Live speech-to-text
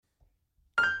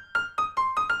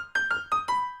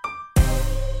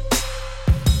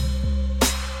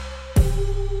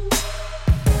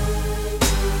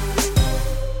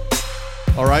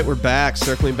right, we're back.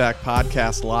 Circling Back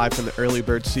podcast live from the Early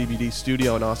Bird CBD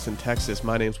studio in Austin, Texas.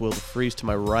 My name's Will DeFries. To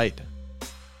my right,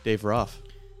 Dave Ruff.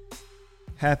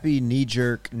 Happy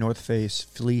knee-jerk North Face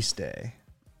fleece day.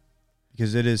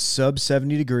 Because it is sub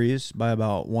 70 degrees by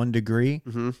about 1 degree.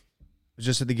 Mm-hmm. I was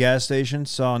just at the gas station,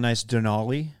 saw a nice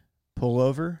Denali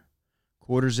pullover.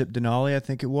 Quarter zip Denali, I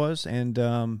think it was. And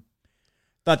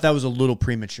thought that was a little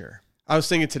premature. I was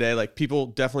thinking today, like, people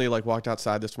definitely like walked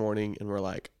outside this morning and were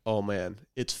like, oh man,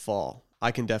 it's fall.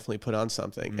 I can definitely put on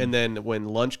something. And then when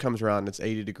lunch comes around and it's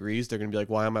 80 degrees, they're going to be like,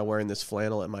 why am I wearing this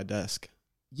flannel at my desk?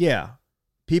 Yeah.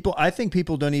 I think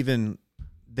people don't even,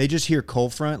 they just hear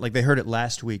cold front. Like they heard it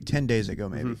last week, 10 days ago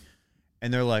maybe. Mm-hmm.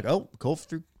 And they're like, oh,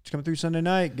 it's coming through Sunday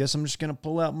night. Guess I'm just going to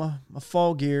pull out my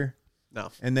fall gear. No.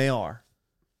 And they are.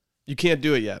 You can't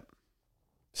do it yet.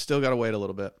 Still got to wait a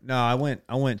little bit. No, I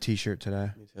went t-shirt today.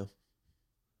 Me too.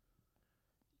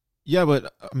 Yeah,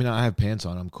 but I mean, I have pants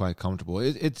on. I'm quite comfortable.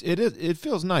 It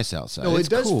feels nice outside. No, it's it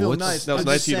does cool. feel nice. No, it's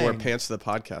nice for you to wear pants to the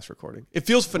podcast recording. It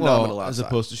feels phenomenal outside. As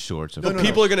opposed to shorts. But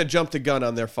people are going to jump the gun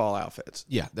on their fall outfits.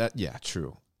 Yeah,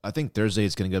 true. I think Thursday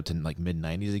it's going to get up to like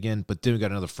mid-90s again, but then we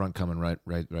got another front coming right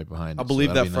behind. I'll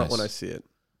believe that front when I see it.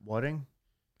 Whatting?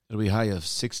 It'll be high of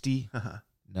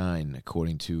 69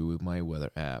 according to my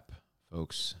weather app,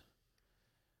 folks.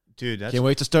 Dude, can't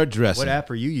wait to start dressing. What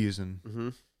app are you using? Mm-hmm.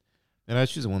 And I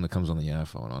choose the one that comes on the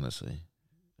iPhone, honestly.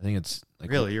 I think it's like...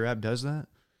 Really? Your app does that?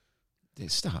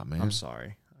 Stop, man. I'm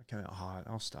sorry. I came out hot.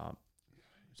 I'll stop.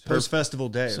 Post-festival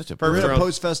day. Such a We're in a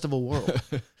post-festival world.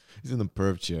 He's in the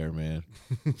perv chair, man.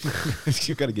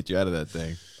 You got to get you out of that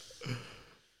thing.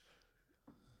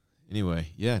 Anyway,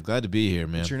 yeah, glad to be here,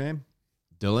 man. What's your name?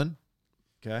 Dylan.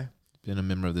 Okay. Been a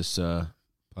member of this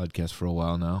podcast for a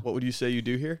while now. What would you say you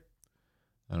do here?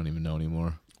 I don't even know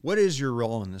anymore. What is your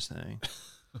role in this thing?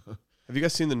 Have you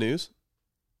guys seen the news?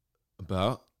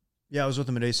 About? Yeah, I was with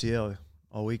him at ACL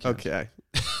all weekend. Okay.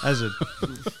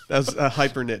 That's a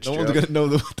hyper niche No joke. one's going to know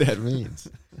what that means.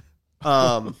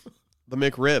 The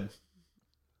McRib.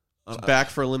 It's back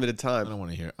for a limited time. I don't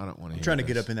want to hear. I'm trying to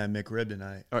get up in that McRib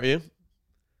tonight. Are you?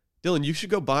 Dylan, you should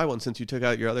go buy one since you took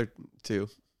out your other two.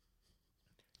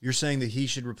 You're saying that he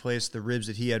should replace the ribs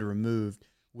that he had removed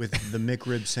with the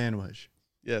McRib sandwich.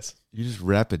 Yes. You just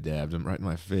rapid dabbed him right in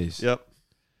my face. Yep.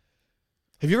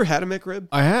 Have you ever had a McRib?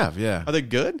 I have, yeah. Are they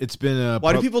good? It's been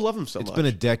why do people love them so much? It's been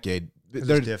a decade.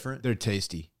 They're different. They're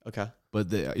tasty. Okay.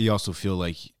 But you also feel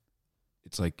like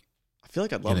it's like I feel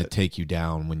like I'd love it. Gonna take you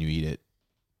down when you eat it.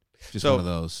 Just one of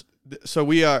those. So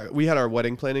we had our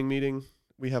wedding planning meeting.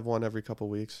 We have one every couple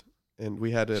weeks, and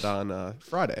we had it on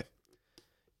Friday.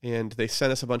 And they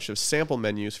sent us a bunch of sample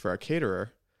menus for our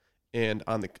caterer, and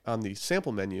on the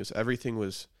sample menus, everything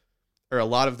was, or a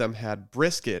lot of them had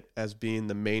brisket as being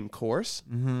the main course.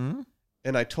 Mm-hmm.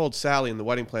 And I told Sally and the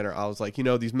wedding planner, I was like,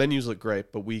 these menus look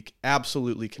great, but we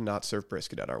absolutely cannot serve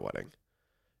brisket at our wedding.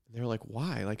 And they were like,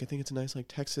 why? Like, I think it's a nice, like,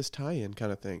 Texas tie-in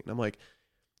kind of thing. And I'm like,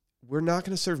 we're not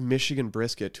going to serve Michigan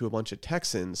brisket to a bunch of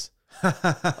Texans.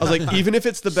 I was like, even if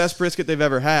it's the best brisket they've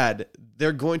ever had,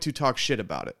 they're going to talk shit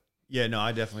about it. Yeah, no,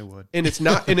 I definitely would. And it's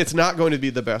not going to be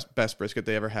the best brisket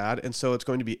they ever had. And so it's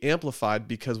going to be amplified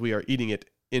because we are eating it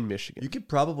in Michigan. You could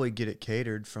probably get it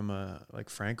catered from like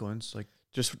Franklin's, like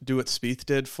just do what Spieth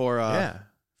did for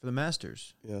for the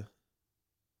Masters. Yeah.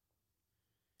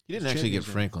 He didn't actually get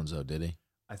Franklin's though, did he?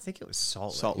 I think it was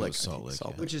Salt Lake. Salt Lake,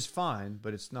 yeah. Which is fine,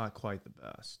 but it's not quite the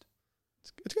best.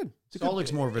 It's good. Salt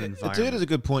Lake's more of an environment. It is a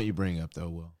good point you bring up though,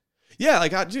 Will. Yeah,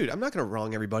 like, dude, I'm not going to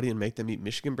wrong everybody and make them eat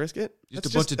Michigan brisket. Just a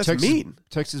bunch of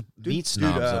Texas meat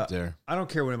snobs up there. I don't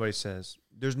care what anybody says.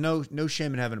 There's no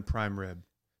shame in having a prime rib.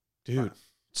 Dude.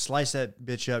 Slice that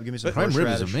bitch up. Give me some prime rib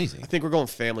is radish. amazing. I think we're going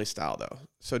family style, though.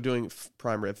 So doing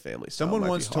prime rib family style. Someone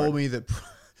once told me that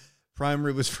prime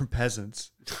rib was for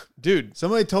peasants. Dude.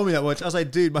 Somebody told me that once. I was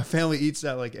like, dude, my family eats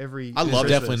that like every... I love it.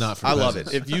 Definitely not for peasants. I love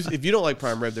it. If you don't like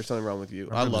prime rib, there's something wrong with you.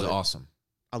 I love it. Awesome.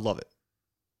 I love it.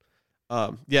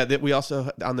 We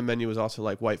also, on the menu was also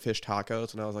like whitefish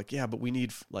tacos. And I was like, yeah, but we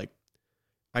need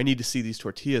I need to see these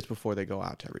tortillas before they go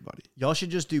out to everybody. Y'all should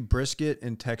just do brisket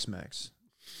and Tex-Mex.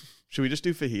 Should we just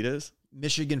do fajitas?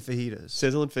 Michigan fajitas.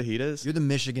 Sizzling fajitas? You're the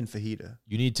Michigan fajita.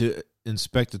 You need to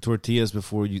inspect the tortillas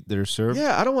before they're served?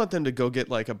 Yeah, I don't want them to go get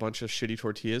like a bunch of shitty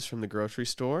tortillas from the grocery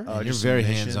store. You're very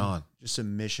hands-on. Just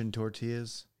some mission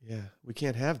tortillas. Yeah, we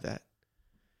can't have that.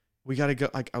 We got to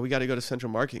go to Central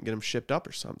Market and get them shipped up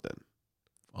or something.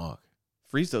 Fuck.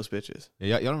 Freeze those bitches.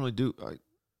 Yeah, y'all don't really do. I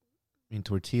mean,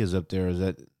 tortillas up there. Is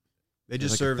that? They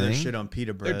just serve their shit on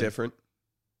pita bread. They're different.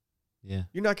 Yeah,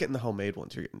 you're not getting the homemade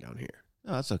ones you're getting down here.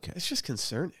 No, that's okay. It's just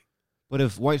concerning. But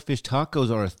if whitefish tacos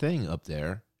are a thing up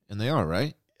there, and they are,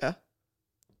 right? Yeah.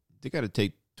 They got to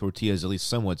take tortillas at least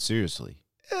somewhat seriously.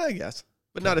 Yeah, I guess,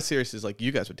 but not as serious as like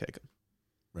you guys would take them.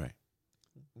 Right.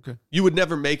 Okay. You would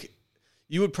never make.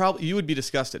 You would be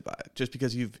disgusted by it just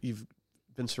because you've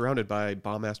been surrounded by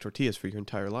bomb ass tortillas for your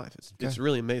entire life. It's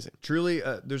really amazing. Truly,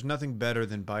 there's nothing better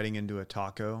than biting into a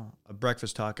taco, a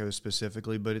breakfast taco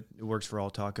specifically, but it works for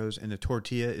all tacos, and the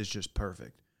tortilla is just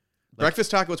perfect.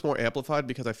 Breakfast taco is more amplified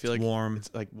because I feel like warm.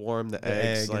 It's like warm. The egg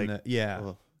eggs, like and yeah.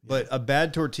 Oh, But a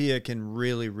bad tortilla can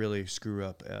really, really screw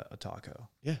up a taco.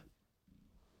 yeah.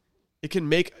 It can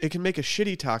make a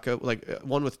shitty taco, like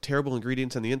one with terrible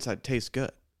ingredients on the inside, taste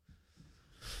good.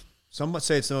 Some would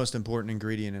say it's the most important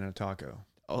ingredient in a taco.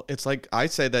 Oh, it's like I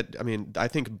say that. I mean, I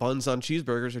think buns on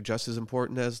cheeseburgers are just as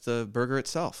important as the burger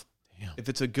itself. Damn. If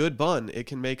it's a good bun, it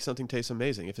can make something taste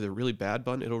amazing. If it's a really bad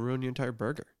bun, it'll ruin your entire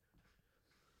burger.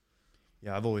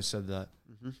 Yeah, I've always said that.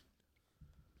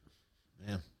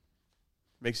 Yeah.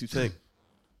 Makes you think.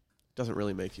 Doesn't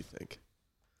really make you think.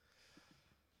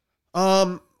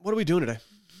 What are we doing today?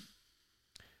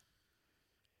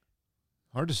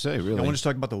 Hard to say, really. I want to just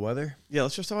talk about the weather. Yeah,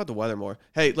 let's just talk about the weather more.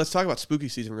 Hey, let's talk about spooky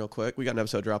season real quick. We got an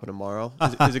episode dropping tomorrow.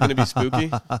 Is it going to be spooky?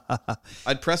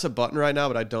 I'd press a button right now,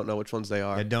 but I don't know which ones they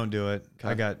are. Yeah, don't do it.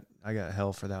 Okay. I got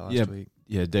hell for that last week.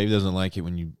 Yeah, Dave doesn't like it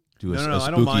when you do No,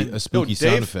 I don't mind. a spooky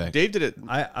sound effect. Dave did it.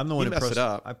 I'm the one who messed pressed it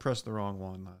up. I pressed the wrong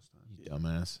one last time. You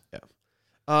dumbass.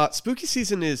 Spooky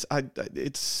season is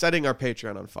it's setting our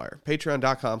Patreon on fire.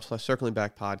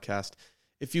 Patreon.com/circlingbackpodcast.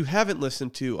 If you haven't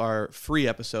listened to our free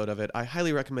episode of it, I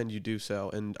highly recommend you do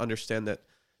so and understand that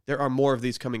there are more of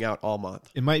these coming out all month.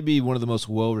 It might be one of the most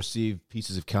well-received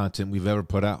pieces of content we've ever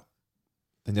put out.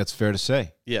 I think that's fair to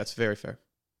say. Yeah, it's very fair.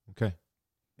 Okay.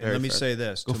 And let me say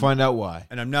this. Go find out why.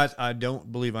 And I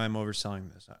don't believe I'm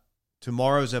overselling this.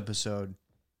 Tomorrow's episode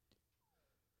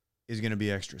is going to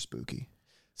be extra spooky.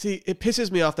 See, it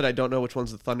pisses me off that I don't know which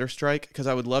one's the Thunder Strike because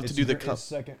I would love to do the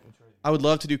second. I would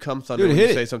love to do Come Thunder Dude, when hit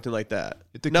you it. say something like that.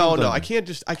 Hit the No, Come I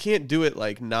Thunder. can't do it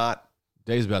like not.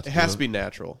 Dave's about to It has do to be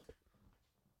natural.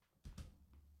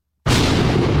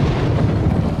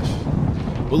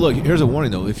 Well, look, here's a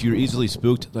warning, though. If you're easily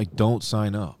spooked, like, don't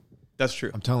sign up. That's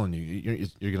true. I'm telling you.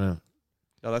 You're going to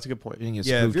No, that's a good point. get spooked.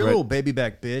 Yeah, if you're a right- little baby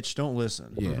back bitch, don't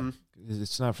listen. Yeah. Mhm.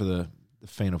 It's not for the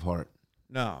faint of heart.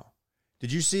 No.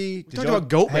 Did you see? We talked about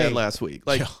Goatman last week.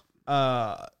 Like,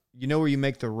 you know where you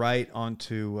make the right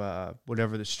onto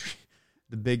whatever the street,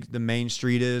 the main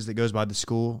street is that goes by the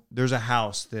school. There's a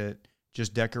house that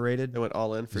just decorated. they went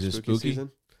all in for Is it spooky spooky?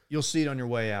 season. You'll see it on your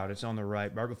way out. It's on the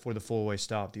right before the full-way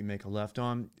stop that you make a left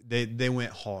on. They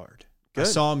went hard. I Good.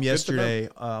 saw them Good for yesterday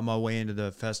on my way into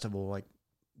the festival, like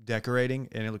decorating,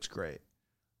 and it looks great.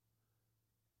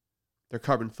 Their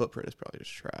carbon footprint is probably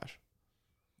just trash.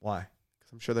 Why?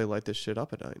 Because I'm sure they light this shit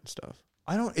up at night and stuff.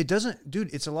 It doesn't,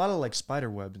 dude, it's a lot of like spider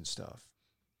web and stuff.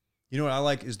 You know what I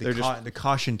like is They're the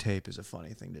caution tape is a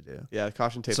funny thing to do. Yeah,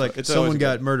 caution tape. It's like always someone a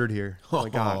got good- murdered here. Oh my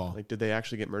god! Like, did they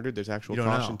actually get murdered? There's actual You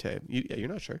don't caution know. tape. You're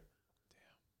not sure.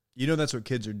 You know that's what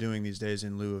kids are doing these days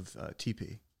in lieu of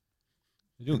TP.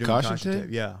 You're doing They're caution tape?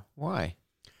 Yeah. Why?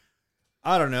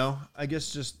 I don't know. I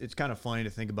guess just it's kind of funny to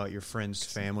think about your friend's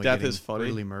family Death getting is funny.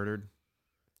 brutally murdered.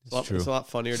 It's true. It's a lot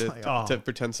funnier to, It's like, to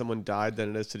pretend someone died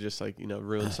than it is to just like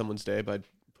ruin someone's day by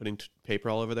putting paper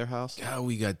all over their house. God,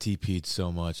 we got TP'd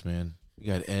so much, man. We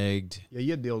got egged. Yeah,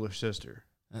 you had the older sister.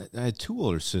 I had two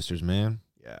older sisters, man.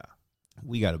 Yeah.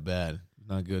 We got it bad.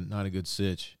 Not good. Not a good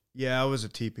sitch. Yeah, I was a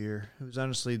TP'er. It was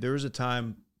honestly, there was a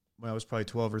time when I was probably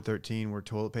 12 or 13 where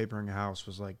toilet papering a house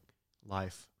was like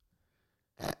life.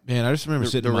 Man, I just remember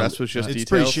The sitting. rest was just It's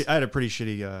details. pretty I had a pretty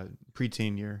shitty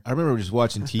preteen year. I remember just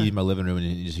watching TV in my living room and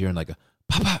you just hearing like a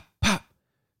pop, pop, pop.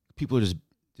 People are just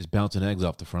bouncing eggs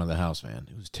off the front of the house, man.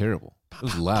 It was terrible. It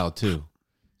was loud too.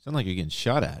 Sounded like you're getting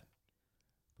shot at.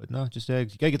 But no, just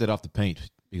eggs. You gotta get that off the paint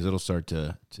because it'll start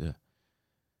to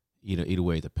eat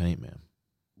away at the paint, man.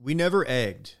 We never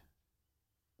egged.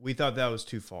 We thought that was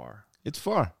too far. It's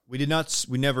far. We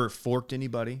never forked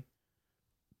anybody.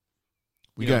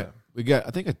 We You know, got.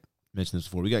 I think I mentioned this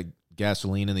before. We got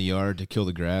gasoline in the yard to kill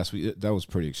the grass. That was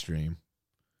pretty extreme.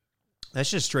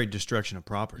 that's just straight destruction of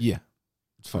property. Yeah,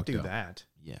 it's Don't fucked do up. that.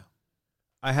 Yeah.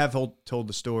 I have told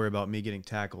the story about me getting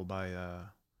tackled by a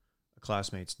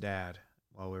classmate's dad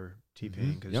while we were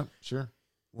TPing. Because Yep. Sure.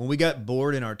 when we got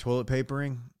bored in our toilet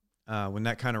papering, when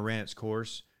that kind of ran its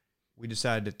course, we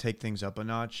decided to take things up a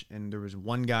notch. And there was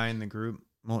one guy in the group,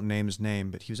 I won't name his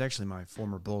name, but he was actually my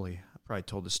former bully. I probably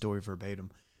told the story verbatim.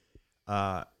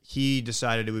 He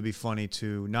decided it would be funny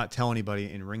to not tell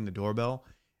anybody and ring the doorbell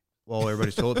while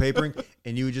everybody's toilet papering.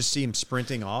 And you would just see him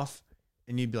sprinting off,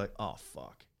 and you'd be like, oh,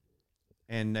 fuck.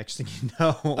 And next thing you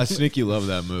know, I sneaky love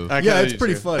that move. Yeah, it's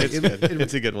pretty funny. It's good.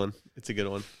 It's a good one. It's a good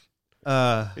one.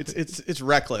 It's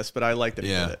reckless, but I like that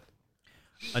he did it.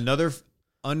 Another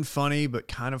unfunny but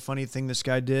kind of funny thing this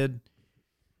guy did.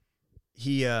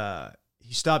 He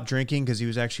stopped drinking because he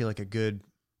was actually like a good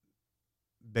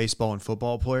baseball and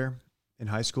football player in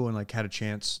high school and like had a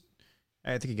chance.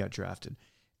 I think he got drafted.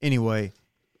 Anyway,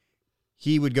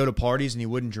 he would go to parties and he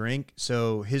wouldn't drink.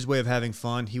 So his way of having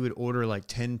fun, he would order like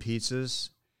 10 pizzas.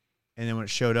 And then when it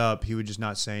showed up, he would just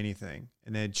not say anything.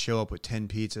 And they'd show up with 10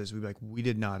 pizzas. We'd be like, we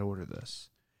did not order this.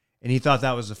 And he thought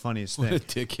that was the funniest thing. What a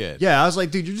dickhead. Yeah, I was like,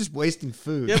 dude, you're just wasting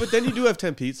food. Yeah, but then you do have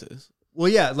 10 pizzas. Well,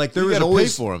 yeah, like there You was gotta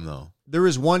always pay for him though. there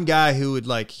was one guy who would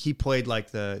like he played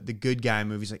like the good guy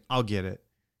movie. He's like, I'll get it.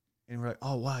 And we're like,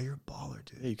 oh wow, you're a baller,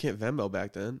 dude. Yeah, you can't Venmo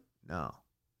back then. No.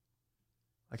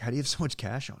 Like, how do you have so much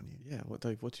cash on you? Yeah,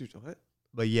 what's your what?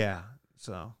 But yeah,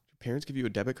 so Your parents give you a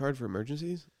debit card for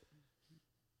emergencies?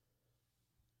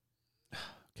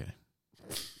 Okay.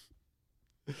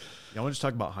 y'all want to just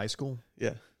talk about high school?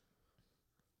 Yeah.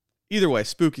 Either way,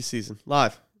 spooky season.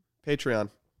 Live. Patreon.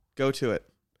 Go to it.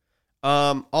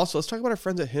 Also, let's talk about our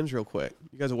friends at Hims real quick.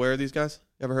 You guys aware of these guys?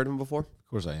 Ever heard of them before? Of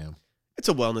course I am. It's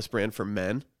a wellness brand for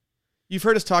men. You've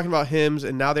heard us talking about Hims,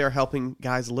 and now they are helping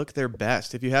guys look their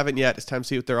best. If you haven't yet, it's time to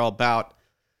see what they're all about.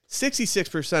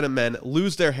 66% of men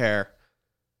lose their hair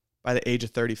by the age of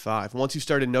 35. Once you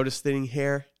start to notice thinning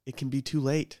hair, it can be too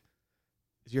late.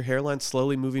 Is your hairline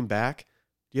slowly moving back?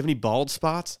 Do you have any bald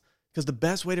spots? Because the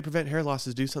best way to prevent hair loss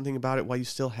is do something about it while you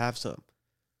still have some.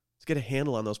 Let's get a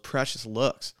handle on those precious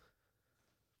looks.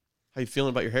 How you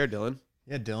feeling about your hair, Dylan?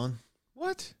 Yeah, Dylan.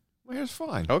 What? My hair's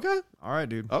fine. Okay. All right,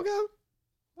 dude. Okay.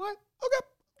 What? Okay.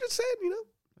 Just saying,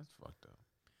 That's fucked up.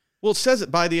 Well, it says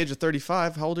it by the age of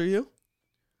 35. How old are you?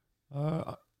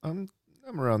 I'm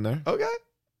around there. Okay.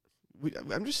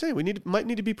 I'm just saying we might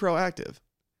need to be proactive.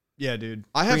 Yeah, dude.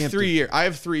 I have Preemptive. 3 years. I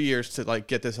have 3 years to like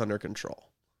get this under control.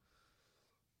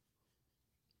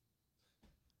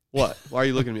 What? Why are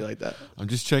you looking at me like that? I'm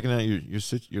just checking out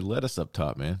your lettuce up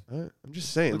top, man. I'm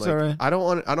just saying. That's like, all right. I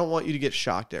don't want you to get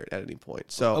shocked at any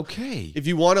point. So Okay. if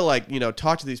you want to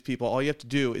talk to these people, all you have to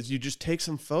do is you just take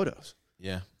some photos.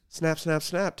 Yeah. Snap, snap,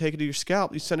 snap. Take it to your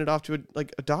scalp. You send it off to a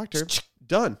doctor.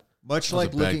 Done. Much That was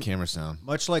like a bad looking, camera sound.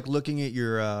 much like looking at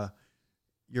your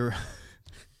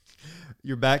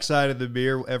your backside of the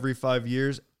mirror every 5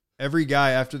 years. Every guy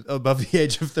above the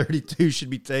age of 32 should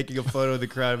be taking a photo of the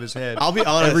crown of his head. I'll be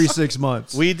honest. Every 6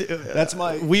 months. We've been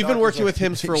doctor's working with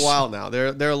Hims for a recommendation. while now.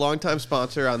 They're a longtime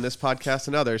sponsor on this podcast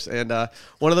and others. And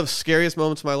one of the scariest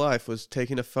moments of my life was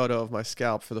taking a photo of my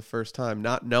scalp for the first time,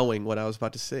 not knowing what I was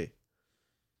about to see.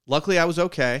 Luckily, I was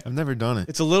okay. I've never done it.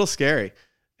 It's a little scary,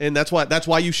 and that's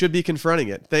why you should be confronting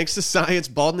it. Thanks to science,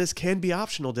 baldness can be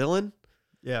optional, Dylan.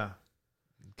 Yeah.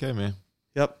 Okay, man.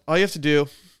 Yep. All you have to do,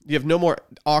 you have no more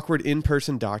awkward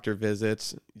in-person doctor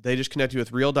visits. They just connect you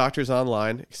with real doctors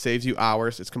online. It saves you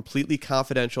hours. It's completely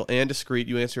confidential and discreet.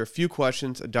 You answer a few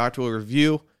questions. A doctor will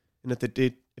review, and if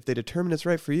they determine it's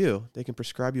right for you, they can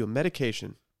prescribe you a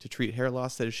medication to treat hair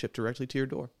loss that is shipped directly to your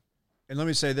door. And let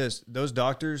me say this: those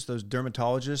doctors, those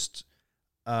dermatologists,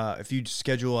 if you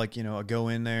schedule a go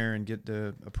in there and get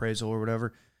the appraisal or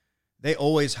whatever, they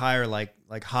always hire like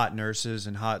hot nurses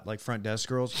and hot like front desk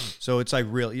girls. So it's like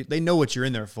real. They know what you're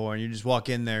in there for, and you just walk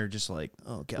in there just like,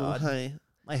 oh god, hi.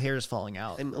 my hair is falling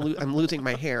out. I'm losing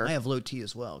my hair. I have low T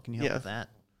as well. Can you help Yeah. with that?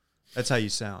 That's how you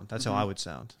sound. That's how I would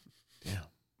sound. Damn.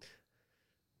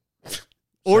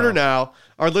 Order now.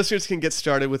 Our listeners can get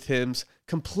started with Hims'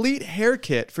 complete hair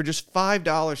kit for just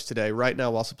 $5 today, right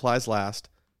now while supplies last,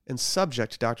 and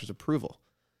subject to doctor's approval.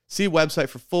 See website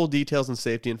for full details and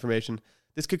safety information.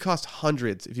 This could cost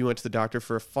hundreds if you went to the doctor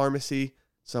for a pharmacy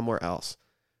somewhere else.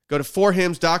 Go to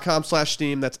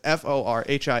forhims.com/steam. That's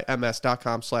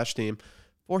forhims.com/steam.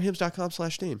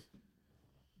 forhims.com/steam.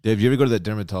 Dave, you ever go to that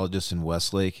dermatologist in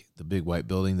Westlake, the big white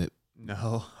building that,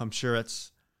 No, I'm sure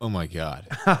it's. oh my God.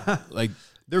 Like,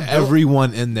 They're built-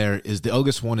 everyone in there is, the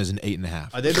oldest one is an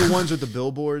 8.5. Are they the ones with the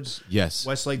billboards? Yes.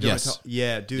 Westlake Yes.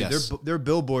 Yeah, dude, Yes. their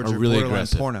billboards Are are really borderline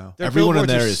aggressive. porno. Their Everyone in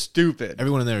billboards there are is- stupid.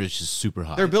 Everyone in there is just super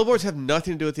hot. Their billboards have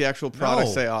nothing to do with the actual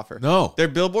products they offer. No. Their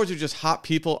billboards are just hot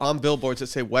people on billboards that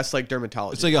say Westlake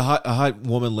Dermatology. It's like a hot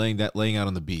woman laying out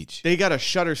on the beach. They got a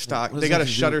Shutterstock. What They does got a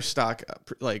that have to do? Shutterstock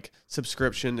like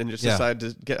subscription and just Yeah.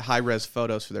 decided to get high res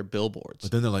photos for their billboards.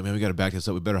 But then they're like, man, we got to back this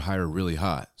up. We better hire really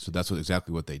hot. So that's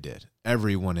exactly what they did.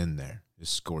 Everyone in there is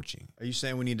scorching. Are you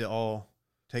saying we need to all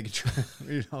take a trip?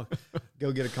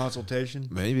 Go get a consultation?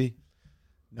 Maybe.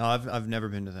 No, I've never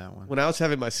been to that one. When I was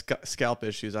having my scalp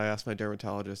issues, I asked my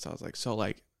dermatologist. I was like, "So,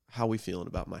 like, how we feeling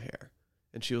about my hair?"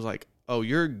 And she was like, "Oh,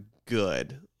 you're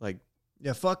good. Like,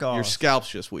 Yeah, fuck off. Your scalp's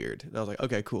just weird. And I was like,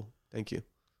 okay, cool. Thank you.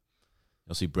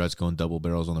 You'll see Brett's going double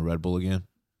barrels on the Red Bull again.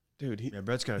 Dude, Yeah,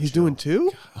 Brett's got. he's doing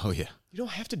 2? Oh, yeah. You don't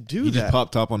have to do He that. just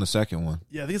popped top on the second one.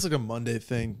 Yeah, I think it's like a Monday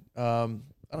thing. I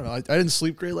don't know. I didn't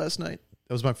sleep great last night.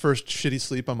 That was my first shitty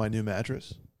sleep on my new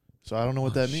mattress. So I don't know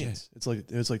what that means.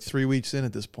 It's like 3 weeks in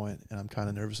at this point, and I'm kind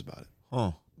of nervous about it.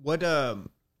 Oh. What?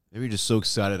 Maybe you're just so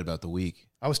excited about the week.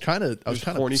 I was kind of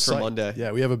horny for Monday.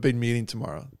 Yeah, we have a big meeting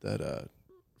tomorrow that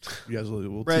you guys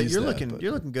will Brett, tease you're that,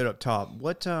 looking good up top.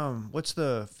 What's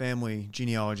the family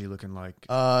genealogy looking like?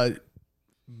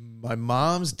 My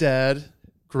mom's dad,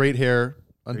 great hair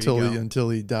you until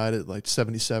he died at like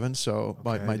 77. So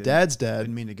Okay, my dad's dad.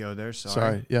 Didn't mean to go there.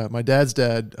 Sorry. Yeah, my dad's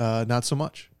dad, not so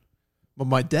much. But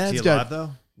my Is dad's he dad. alive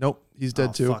though? Nope, he's dead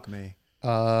Oh, too. Fuck me.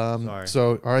 Sorry.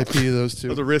 So R.I.P. to those That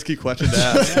was two. a risky question to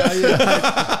ask.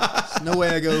 There's no way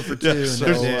I go for 2. Yeah, and so-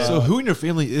 there's one. So who in your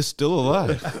family is still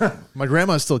alive? My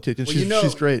grandma's still kicking. Well,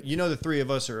 She's great. You know, the 3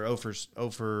 of us are 0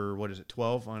 for what is it,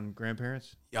 12 on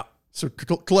grandparents? Yeah. So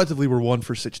collectively, we're 1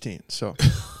 for 16. So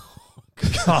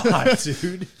God,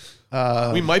 dude.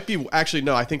 We might be actually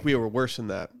no. I think we were worse than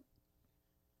that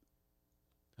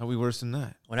How are we worse than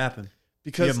that? What happened?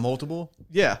 You because have multiple?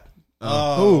 yeah,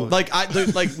 Oh,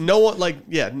 like no one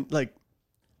like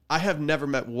I have never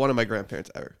met one of my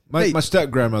grandparents ever. My Hey. my step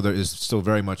grandmother is still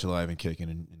very much alive and kicking,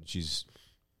 and she's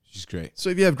great.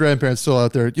 if you have grandparents still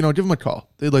out there, give them a call.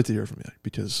 They'd like to hear from you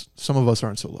because some of us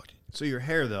aren't so lucky. so your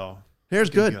hair though? Hair's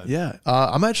good. Good. Yeah.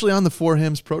 I'm actually on the 4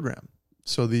 Hymns program.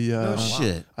 So Oh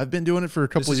shit! I've been doing it for a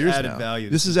couple This of is years added now. value.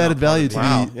 This This is is added not part value of to the-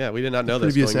 Wow, the yeah, we did not know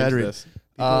this previous going ad into read. this.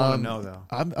 People want to know though.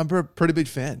 I'm a pretty big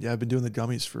fan. Yeah, I've been doing the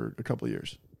gummies for a couple of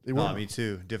years. They Oh, work. me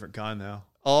too. Different kind though.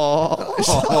 Oh,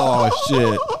 Oh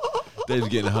shit! Dave's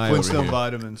getting high over Flintstone here.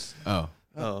 vitamins. Oh,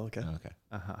 okay. okay.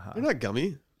 They're not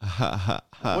gummy.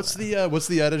 What's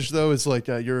the adage though? It's like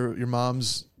your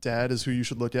mom's dad is who you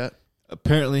should look at.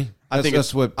 Apparently, I think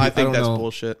that's what I don't think that's know.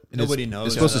 bullshit. And Nobody it's, knows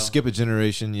It's supposed to though. skip a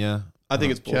generation. Yeah, I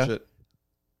think it's Yeah. bullshit.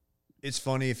 It's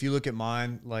funny if you look at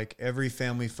mine, like every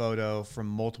family photo from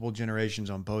multiple generations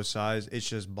on both sides, it's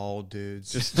just bald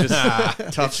dudes. Just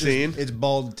tough scene. It's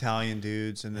bald Italian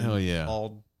dudes and then Hell yeah.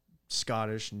 bald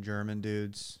Scottish and German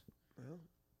dudes. Well.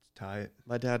 It's tight.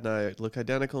 My dad and I look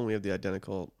identical, and we have the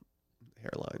identical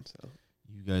hairline. So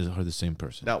you guys are the same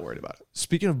person. not worried about it.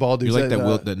 Speaking of bald dudes, You're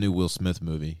like that new Will Smith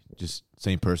movie. Just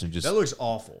same person. Just That looks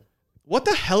awful. What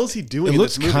the hell is he doing? It in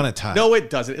looks this movie? kinda tight. No, it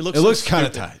doesn't. It looks. it so looks kind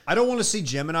of stupid. tight. I don't want to see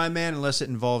Gemini Man unless it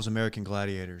involves American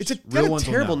Gladiators. It's a Real ones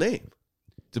will terrible know. name.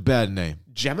 It's a bad name,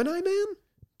 Gemini Man.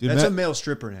 dude. That's a male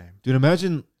stripper name. Dude,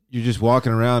 imagine you're just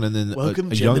walking around and then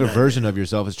Welcome, a younger Gemini. version of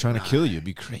yourself is trying to kill you. It'd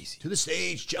be crazy. To the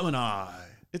stage, Gemini.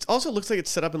 It also looks like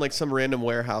it's set up in like some random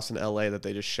warehouse in LA that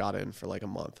they just shot in for like a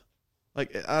month.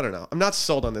 Like I don't know. I'm not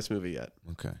sold on this movie yet.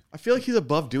 Okay, I feel like he's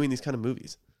above doing these kind of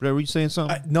movies. Brett, were you saying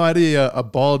something? I had a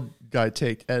bald guy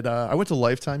take at. I went to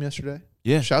Lifetime yesterday.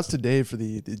 Yeah. Shouts to Dave for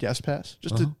the guest pass.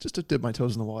 Just Uh-huh. to dip my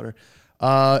toes in the water.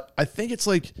 I think it's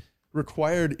like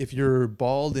required if you're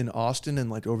bald in Austin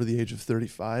and like over the age of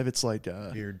 35. It's like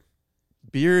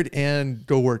beard and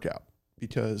go work out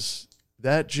because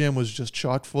that gym was just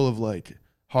chock full of like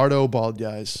hardo bald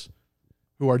guys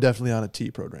who are definitely on a T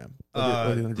program.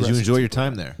 Did you enjoy your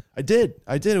time there? I did.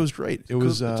 It was great. It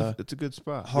was. It's a good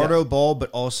spot. Hardo ball, but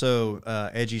also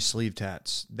edgy sleeve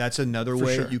tats. That's another For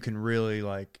way sure. you can really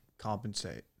like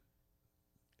compensate.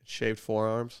 Shaved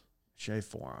forearms, Shave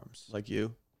forearms, like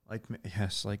you. like me.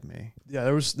 Yes, like me. Yeah,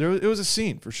 it was a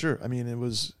scene for sure. I mean,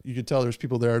 you could tell there's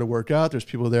people there to work out. There's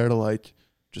people there to like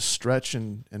just stretch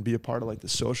and be a part of like the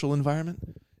social environment.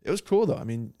 It was cool though. I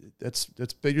mean, that's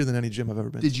bigger than any gym I've ever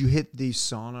been. Did you hit the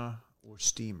sauna or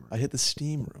steam I room? hit the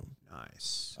steam room.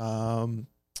 Nice.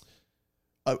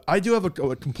 I do have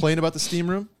a complaint about the steam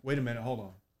room. Wait a minute. Hold on.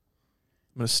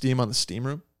 I'm gonna steam on the steam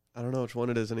room. I don't know which one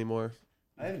it is anymore.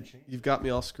 I haven't changed. You've got me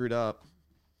all screwed up.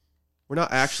 We're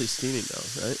not actually steaming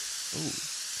though, right?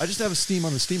 I just have a steam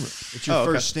on the steam room. It's your Oh,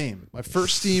 okay. first steam. My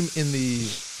first steam in the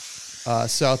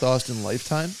South Austin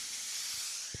Lifetime.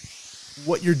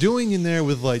 What you're doing in there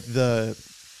with like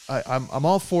I'm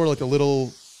all for like a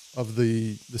little of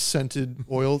the scented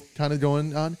oil kind of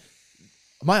going on.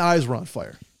 My eyes were on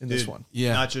fire in this Dude, one.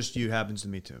 Yeah. Not just you. Happens to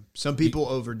me too. Some people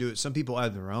overdo it. Some people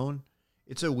add their own.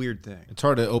 It's a weird thing. It's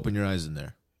hard to open your eyes in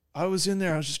there. I was in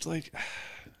there. I was just like,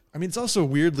 I mean, it's also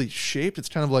weirdly shaped. It's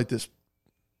kind of like this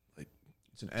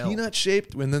It's an L. peanut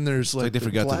shaped, and then there's It's like like they the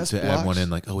forgot glass to add one blocks. in.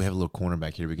 Like, oh, we have a little corner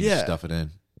back here. We can Yeah. just stuff it in.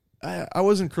 I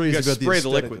wasn't You crazy guys about spray the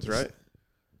aesthetic liquids, of this. right?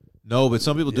 No, but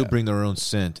some people do Yeah. bring their own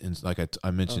scent, and like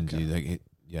I mentioned to Okay.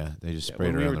 you, they just Yeah, spray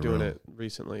it when around we were the doing room. it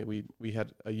recently, we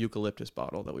had a eucalyptus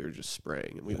bottle that we were just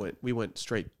spraying, and we went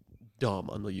straight dumb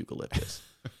on the eucalyptus.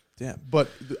 Damn. But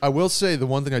I will say the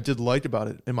one thing I did like about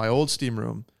it, in my old steam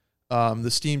room, the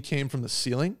steam came from the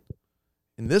ceiling.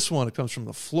 In this one, it comes from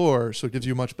the floor, so it gives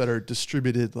you a much better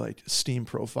distributed like steam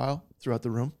profile throughout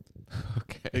the room.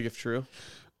 Okay. Big if true.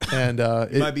 And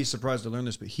You might be surprised to learn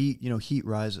this, but heat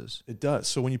rises. it does.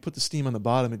 So when you put the steam on the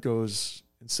bottom, it goes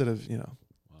instead of Wow.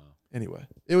 Anyway,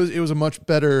 it was a much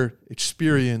better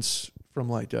experience from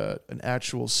like an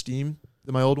actual steam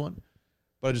than my old one.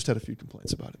 But I just had a few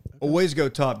complaints about it. Always go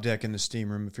top deck in the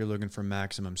steam room if you're looking for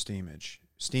maximum steamage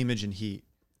and heat.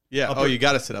 Yeah. Upper- You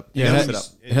got to sit up. You Yeah, got to it sit has,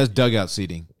 up. it has dugout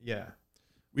seating. Yeah.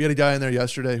 We had a guy in there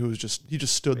yesterday who was he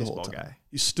just stood the whole Baseball time. guy.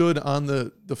 He stood on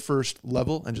the first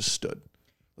level and just stood.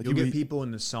 Like You'll he- get people in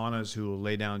the saunas who will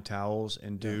lay down towels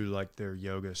and do like their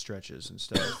yoga stretches and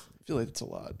stuff. I feel like it's a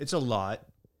lot. It's a lot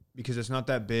because it's not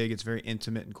that big. It's very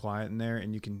intimate and quiet in there,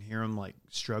 and you can hear them like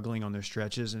struggling on their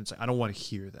stretches. And it's like, I don't want to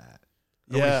hear that.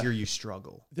 I don't want Yeah. to hear you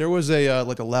struggle. There was a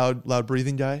like a loud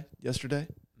breathing guy yesterday,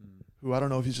 who I don't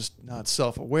know if he's just not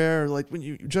self aware. Like when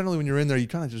you're in there, you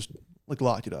kind of just like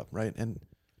lock it up, right? And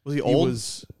Was he old? He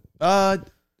was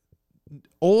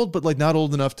old, but like not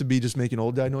old enough to be just making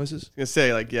old guy noises. I was gonna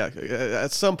say, like, yeah,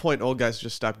 at some point, old guys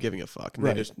just stop giving a fuck, and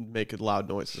Right. they just make loud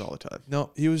noises all the time.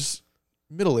 No, he was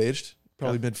middle aged,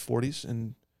 probably mid 40s,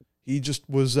 and he just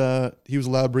was he was a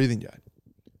loud breathing guy.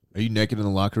 Are you naked in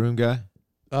the locker room, guy?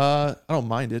 I don't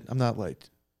mind it. I'm not like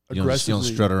You don't aggressively.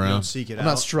 strut You don't around. seek it I'm out.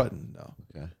 not strutting. No,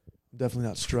 Okay. I'm definitely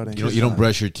not strutting. You don't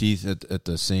brush your teeth at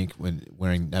the sink when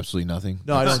wearing absolutely nothing.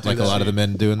 No, I don't do Like a that. lot of the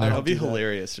men do in I there. That'd be do that.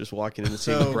 hilarious, just walking in and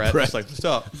seeing So- Brett, just like,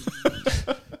 stop.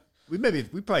 We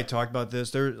probably talked about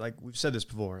this. There, like we've said this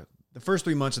before. The first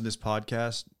 3 months of this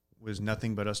podcast was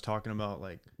nothing but us talking about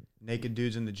like naked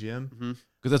dudes in the gym.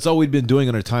 Because that's all we'd been doing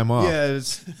on our time off. Yeah,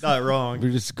 it's not wrong. We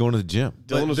were just going to the gym.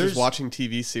 Dylan was there's- just watching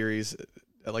TV series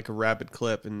at like a rapid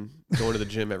clip and going to the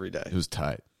gym every day. It was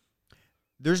tight.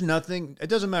 There's nothing. It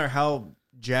doesn't matter how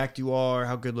jacked you are,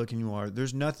 how good looking you are.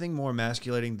 There's nothing more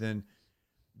emasculating than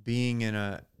being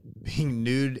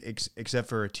nude except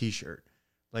for a t-shirt.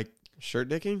 Like Shirt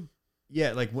dicking?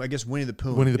 yeah, like I guess Winnie the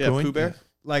Pooh. Winnie the Yeah, Pooh. Pooh Bear?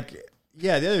 Like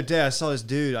yeah, the other day I saw this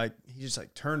dude. He just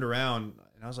like turned around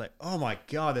and I was like, oh my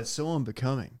god, that's so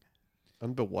unbecoming.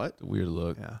 But what? The weird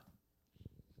look. Yeah.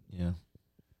 Yeah.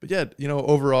 But yeah,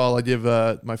 overall, I give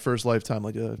my first lifetime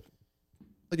like an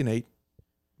 8.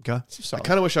 Okay. It's I solid.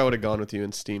 kind of wish I would have gone with you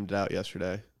and steamed it out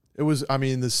yesterday. It was. I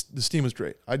mean, the steam was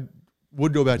great. I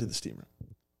would go back to the steam room.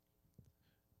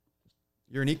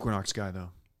 You're an Equinox guy though.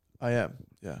 I am.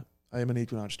 Yeah, I am an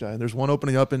Equinox guy. And there's one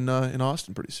opening up in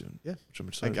Austin pretty soon. Yeah. which I'm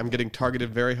excited. I'm getting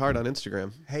targeted very hard on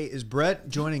Instagram. Hey, is Brett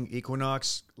joining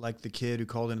Equinox like the kid who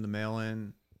called in the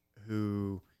mail-in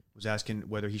who was asking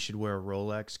whether he should wear a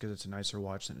Rolex because it's a nicer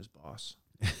watch than his boss?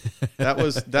 That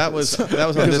was on this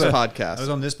podcast. That was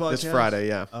on this podcast? This Friday,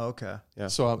 yeah. Oh, okay. Yeah.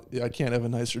 So I can't have a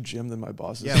nicer gym than my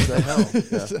boss's. Yeah, what the hell?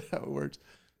 Is that how it works?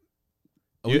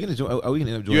 Are we going to end up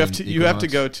joining You have to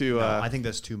Equinox? go to No, I think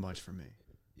that's too much for me.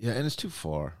 Yeah, and it's too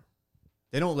far.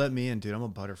 They don't let me in, dude. I'm a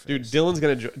butterface. dude. Dylan's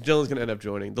gonna end up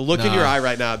joining. The look in Nah. your eye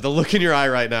right now. The look in your eye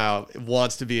right now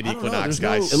wants to be an I don't know, Equinox there's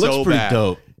guy. no- It so looks pretty bad.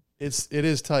 dope. It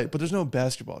is tight, but there's no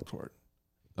basketball court.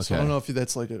 So Okay. I don't know if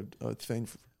that's like a thing.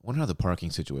 Wonder how the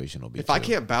parking situation will be. If I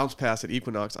too. can't bounce past at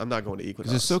Equinox, I'm not going to Because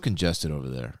Equinox. it's so congested over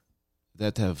there. They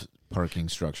have to have parking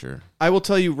structure. I will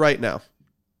tell you right now,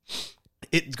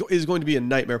 it is going to be a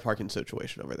nightmare parking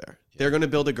situation over there. They're going to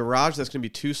build a garage that's going to be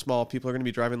too small. People are going to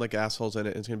be driving like assholes in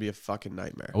it. And it's going to be a fucking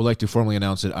nightmare. I would like to formally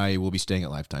announce that I will be staying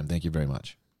at Lifetime. Thank you very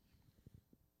much.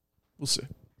 We'll see.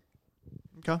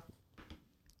 Okay.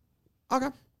 Okay.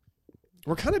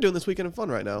 We're kind of doing this weekend of fun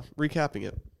right now, recapping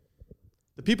it.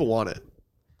 The people want it.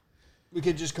 We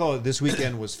could just call it This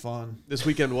Weekend Was Fun. This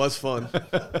weekend was fun.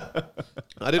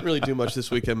 I didn't really do much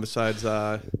this weekend besides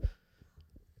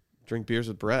drink beers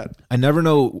with Brett. I never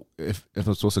know if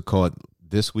I'm supposed to call it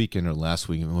this weekend or last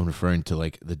weekend. I'm referring to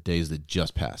like the days that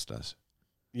just passed us.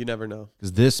 You never know.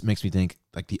 Because this makes me think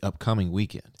like the upcoming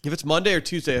weekend. If it's Monday or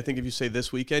Tuesday, I think if you say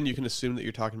this weekend, you can assume that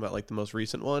you're talking about like the most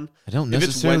recent one. I don't If it's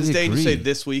necessarily Wednesday and you say agree.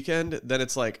 this weekend, then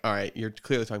it's like, all right, you're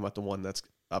clearly talking about the one that's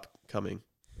upcoming.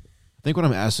 I think when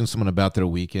I'm asking someone about their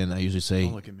weekend, I usually say,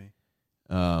 Don't look at me.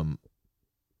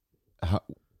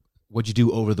 what'd you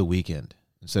do over the weekend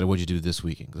instead of what'd you do this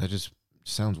weekend? Because that just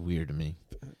sounds weird to me.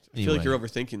 I feel like you're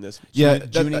overthinking this. Yeah,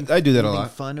 Juning- I do that a Anything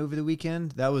lot. fun over the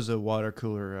weekend? That was a water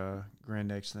cooler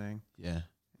Grand X thing. Yeah.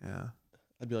 Yeah.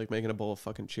 I'd be like making a bowl of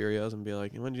fucking Cheerios and be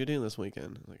like, what did you do this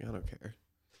weekend? Like, I don't care.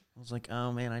 I was like,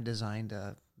 oh man, I designed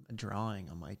a drawing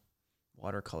on my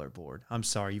watercolor board. I'm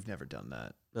sorry, you've never done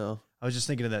that. No. I was just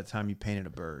thinking of that time you painted a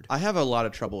bird. I have a lot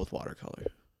of trouble with watercolor.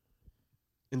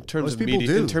 In terms Most of people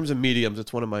do. in terms of mediums,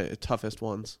 it's one of my toughest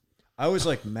ones. I always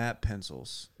like matte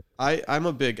pencils. I'm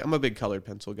a big colored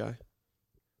pencil guy.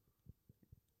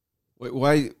 Wait,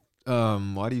 why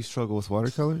do you struggle with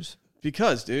watercolors?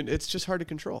 Because, dude, it's just hard to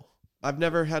control. I've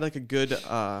never had like a good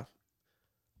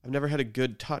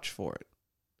touch for it.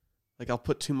 Like I'll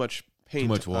put too much paint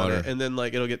much on water. it, and then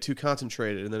like it'll get too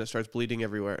concentrated, and then it starts bleeding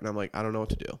everywhere, and I'm like, I don't know what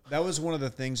to do. That was one of the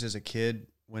things as a kid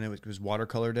when it was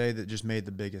watercolor day that just made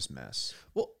the biggest mess.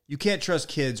 Well, You can't trust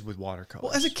kids with watercolors.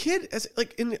 well, as a kid, as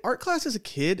like in the art class as a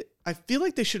kid, I feel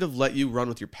like they should have let you run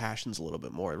with your passions a little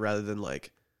bit more rather than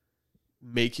like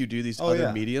make you do these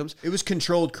other mediums. It was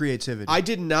controlled creativity. I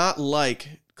did not like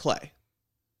clay.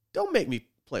 Don't make me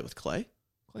play with clay.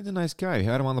 Clay's a nice guy. You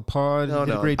had him on the pod. No, He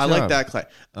did a no. great I job. like that clay.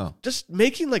 Oh. Just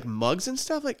making like mugs and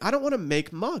stuff. Like, I don't want to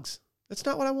make mugs. That's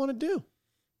not what I want to do.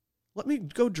 Let me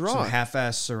go draw. Some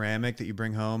half-ass ceramic that you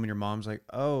bring home and your mom's like,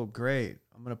 "Oh, great.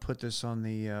 I'm going to put this on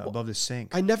the above the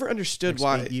sink." I never understood Next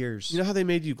why. 8 years. You know how they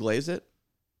made you glaze it?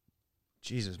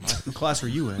 Jesus, what class were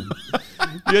you in?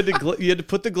 You had to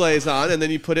put the glaze on, and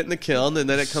then you put it in the kiln, and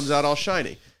then it comes out all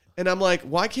shiny. And I'm like,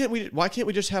 why can't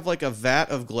we just have like a vat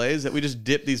of glaze that we just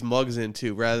dip these mugs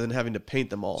into rather than having to paint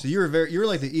them all? So you were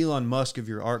like the Elon Musk of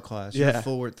your art class. You Yeah. were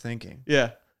forward thinking.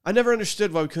 Yeah. I never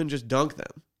understood why we couldn't just dunk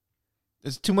them.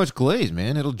 It's too much glaze,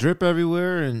 man. It'll drip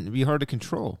everywhere and it'd be hard to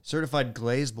control. Certified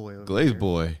glaze boy. Over Glaze here.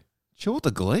 boy. Chill with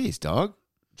the glaze, dog.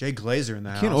 Jay Glazer in the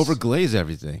You house. can't overglaze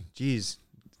everything. Jeez.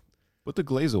 Put the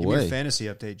glaze Give me away. a fantasy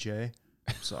update, Jay.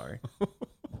 I'm sorry.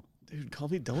 Dude, call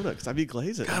me Donut because I be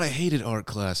glazing. God, I hated art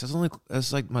class.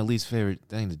 That's like my least favorite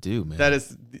thing to do, man. That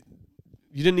is,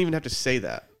 you didn't even have to say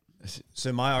that.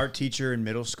 So my art teacher in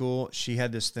middle school, she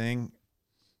had this thing.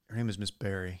 Her name was Miss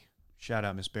Barry. Shout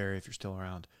out Miss Barry if you're still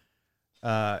around.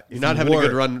 You're not having a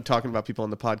good run talking about people on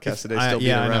the podcast today still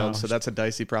being I know. around, so that's a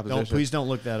dicey proposition. Please don't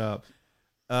look that up.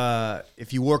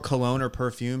 If you wore cologne or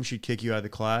perfume, she'd kick you out of the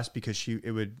class because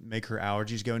it would make her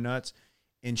allergies go nuts,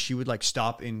 and she would like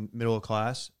stop in middle of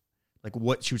class,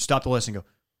 she would stop the lesson and go,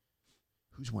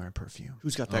 "Who's wearing perfume?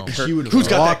 Who's got that Oh. curve? Who's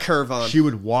got that curve on? She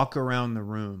would walk around the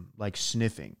room like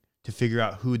sniffing to figure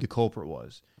out who the culprit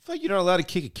was. I feel like you're not allowed to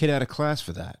kick a kid out of class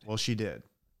for that. Well, she did.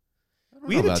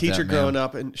 We had a teacher growing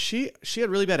up, and she had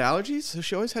really bad allergies, so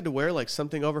she always had to wear like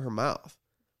something over her mouth,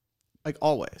 like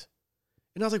always.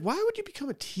 And I was like, why would you become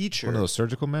a teacher? One of those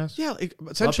surgical masks? Yeah, like, A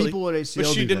lot of essentially. people at ACL But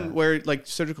she do didn't that. wear like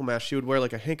surgical mask. She would wear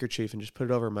like a handkerchief and just put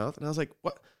it over her mouth. And I was like,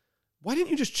 what? Why didn't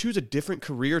you just choose a different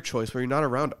career choice where you're not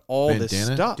around all this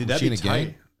Bandana? stuff? Dude, that'd be Machine Gang?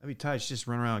 tight. That'd be tight. She just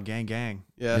run around gang.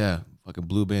 Yeah. Yeah. Fucking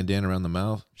blue bandana around the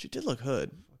mouth. She did look hood.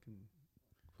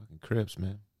 Fucking Crips,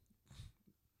 man.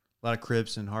 A lot of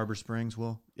Crips in Harbor Springs,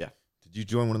 Will. Did you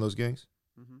join one of those gangs?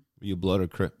 Mm-hmm. Were you blood or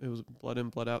Crip? It was a blood in,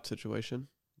 blood out situation.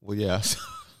 Well, yeah.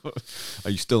 Are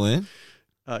you still in?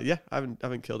 Yeah, I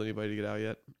haven't killed anybody to get out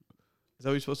yet. Is that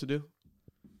what you're supposed to do?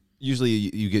 Usually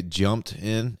you get jumped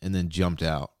in and then jumped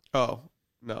out. Oh,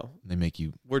 no. They make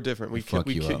you. We're different.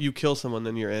 You kill someone,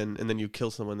 then you're in, and then you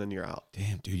kill someone, then you're out.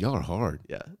 Damn, dude, y'all are hard.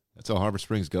 Yeah. That's how Harbor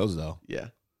Springs goes, though. Yeah.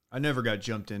 I never got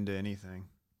jumped into anything.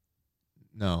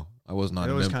 No, I was not.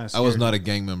 It was kinda I was scared. not a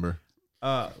gang member.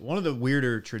 One of the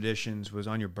weirder traditions was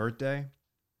on your birthday.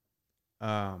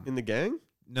 In the gang?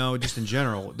 No, just in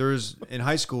general. In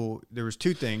high school, there was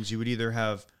two things. You would either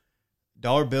have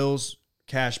dollar bills,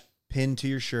 cash pinned to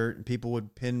your shirt, and people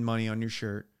would pin money on your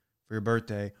shirt for your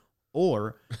birthday,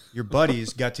 or your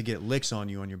buddies got to get licks on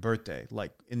you on your birthday,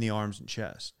 like in the arms and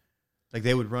chest. Like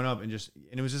they would run up and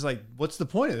it was just like, what's the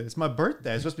point of it? It's my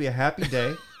birthday. It's supposed to be a happy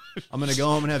day. I'm gonna go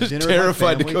home and have dinner.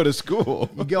 Terrified with to my go to school.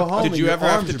 You go home. Did and you your ever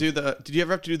have arms to are- Did you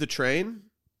ever have to do the train?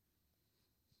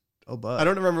 Oh, but I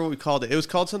don't remember what we called it. It was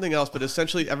called something else, but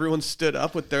essentially everyone stood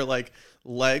up with their like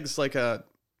legs like a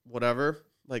whatever,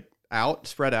 like out,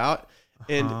 spread out.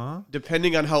 And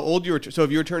depending on how old you were, so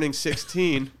if you were turning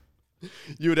 16,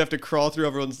 you would have to crawl through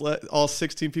all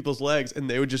 16 people's legs, and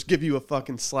they would just give you a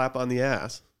fucking slap on the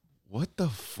ass. What the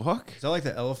fuck? Is that like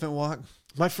the elephant walk?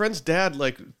 My friend's dad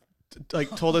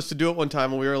told us to do it one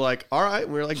time, and we were like, all right.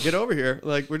 And we were like, get over here.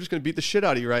 Like, we're just going to beat the shit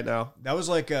out of you right now. That was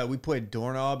like we played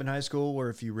doorknob in high school, where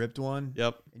if you ripped one,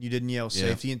 Yep. and you didn't yell Yeah.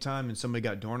 safety in time, and somebody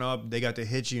got doorknob, they got to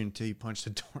hit you until you punched the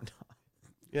doorknob.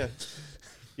 Yeah.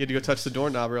 You had to go touch the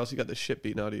doorknob, or else you got the shit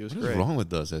beaten out of you. It was What great. is wrong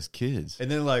with us as kids? And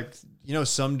then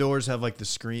some doors have like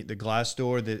the glass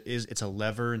door it's a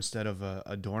lever instead of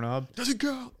a doorknob. Doesn't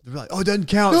go. They're like, oh, it doesn't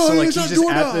count. No, So like it's he's not just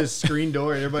at doorknob. the screen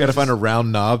door, and everybody Got to find a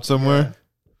round knob somewhere. Yeah.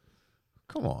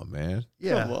 Come on, man.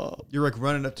 yeah. Come on. You're like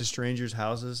running up to strangers'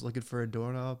 houses looking for a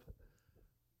doorknob.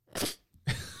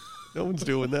 No one's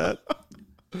doing that.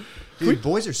 Dude,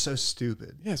 boys are so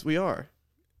stupid. Yes, we are.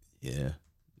 Yeah.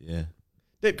 Yeah.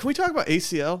 Dave, can we talk about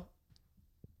ACL?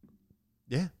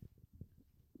 Yeah.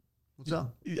 What's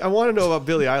up? I want to know about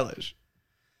Billie Eilish.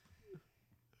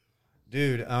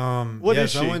 Dude, What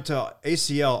is so she? I went to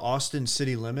ACL, Austin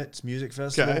City Limits Music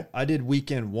Festival. Okay. I did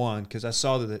weekend 1 because I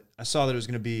saw that it was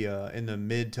going to be in the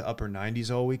mid to upper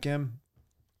 90s all weekend.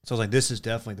 So I was like, this is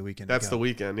definitely the weekend. That's to the go.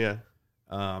 weekend, yeah.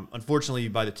 Unfortunately, you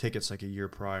buy the tickets like a year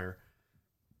prior.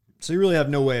 So you really have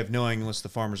no way of knowing unless the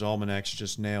Farmer's Almanac's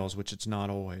just nails, which it's not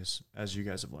always, as you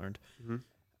guys have learned.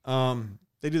 Mm-hmm.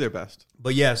 They do their best.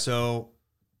 But yeah, so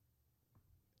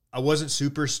I wasn't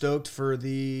super stoked for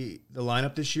the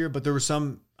lineup this year, but there were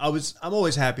some. I'm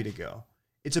always happy to go.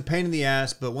 It's a pain in the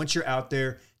ass, but once you're out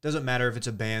there, it doesn't matter if it's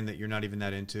a band that you're not even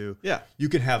that into. Yeah. You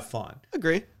can have fun.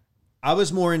 Agree. I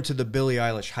was more into the Billie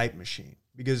Eilish hype machine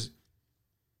because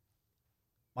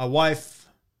my wife,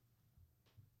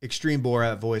 extreme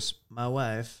Borat voice, my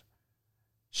wife,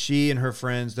 she and her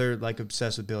friends, they're like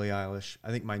obsessed with Billie Eilish.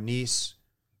 I think my niece,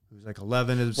 who's like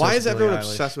 11, is obsessed Why is with Billie everyone Eilish.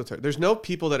 obsessed with her? There's no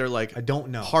people that are like I don't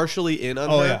know. partially in on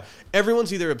Oh, her. yeah.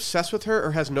 Everyone's either obsessed with her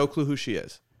or has no clue who she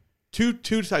is. Two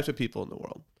types of people in the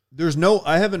world.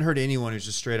 I haven't heard anyone who's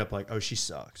just straight up like, oh, she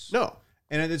sucks. No.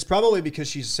 And it's probably because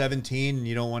she's 17 and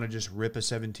you don't want to just rip a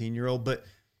 17-year-old. But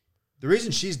the reason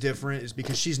she's different is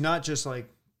because she's not just like,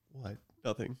 what?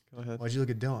 Nothing. Go ahead. Why'd you look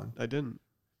at Dylan? I didn't.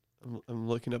 I'm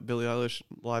looking up Billie Eilish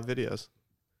live videos.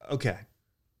 Okay.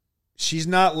 She's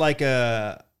not like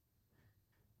a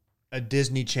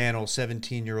Disney Channel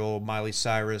 17-year-old Miley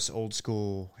Cyrus, old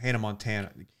school Hannah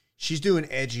Montana. She's doing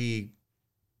edgy.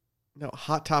 No,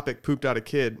 Hot Topic pooped out a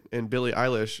kid, and Billie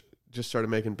Eilish just started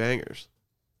making bangers.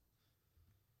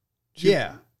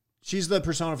 Yeah. She's the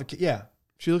personification. Yeah.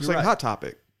 She looks You're like right. Hot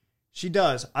Topic. She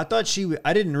does. I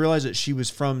didn't realize that she was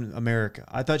from America.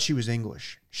 I thought she was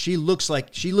English. She looks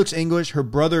English. Her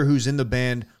brother, who's in the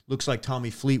band, looks like Tommy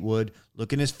Fleetwood.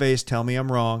 Look in his face. Tell me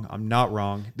I'm wrong. I'm not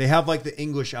wrong. They have like the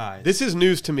English eyes. This is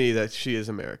news to me that she is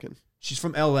American. She's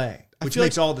from L.A., which feel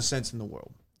makes like- all the sense in the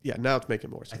world. Yeah, now it's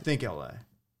making more I sense. think L.A.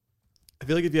 I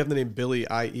feel like if you have the name Billie,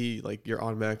 i.e., like you're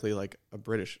automatically like a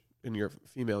British, and you're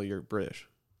female, you're British.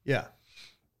 Yeah.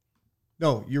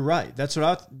 No, you're right. That's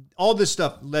what all this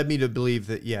stuff led me to believe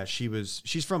that, yeah,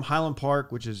 she's from Highland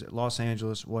Park, which is Los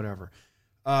Angeles, whatever.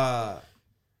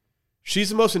 She's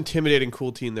the most intimidating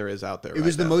cool teen there is out there. It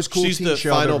was the most cool She's teen the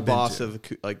show I've final ever been boss to. of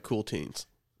like cool teens.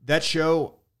 That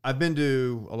show, I've been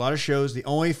to a lot of shows. The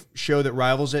only show that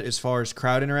rivals it as far as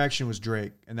crowd interaction was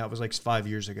Drake, and that was like 5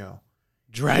 years ago.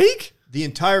 Drake? The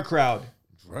entire crowd,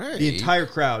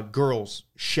 Right. girls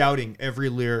shouting every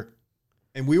lyric,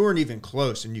 and we weren't even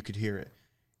close, and you could hear it.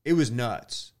 It was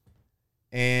nuts,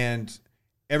 and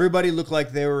everybody looked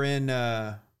like they were in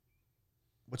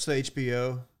what's the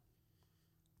HBO?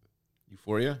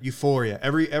 Euphoria? Euphoria.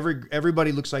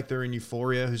 Everybody looks like they're in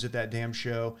Euphoria. Who's at that damn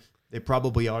show? They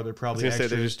probably are. They're I was probably gonna say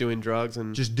extras. they're just doing drugs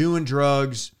and Just doing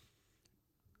drugs,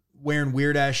 wearing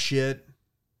weird ass shit,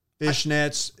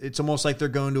 fishnets. It's almost like they're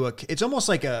going to It's almost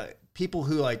like people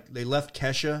who like they left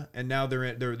Kesha and now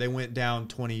they went down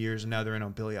 20 years and now they're in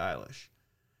on Billie Eilish.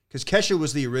 Because Kesha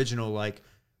was the original like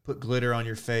put glitter on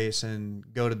your face and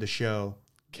go to the show.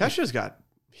 Kesha's got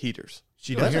heaters.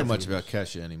 She You don't does hear have much heaters. about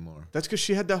Kesha anymore. That's because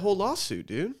she had that whole lawsuit,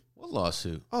 dude. What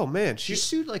lawsuit? Oh man, She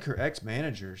sued like her ex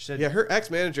manager. Said yeah, her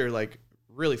ex-manager like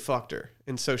really fucked her,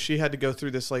 and so she had to go through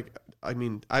this like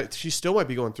she still might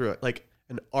be going through it, like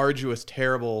an arduous,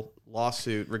 terrible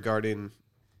lawsuit regarding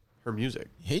her music.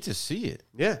 You hate to see it.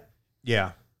 Yeah,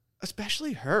 yeah.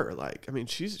 especially her. Like, I mean,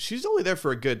 she's only there for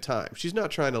a good time. She's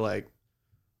not trying to like.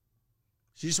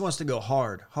 She just wants to go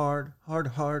hard.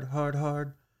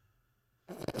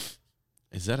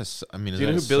 Is that a? I mean, is Do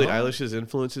you know that who a Billie song? Eilish's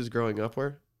influences growing up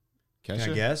were? Can I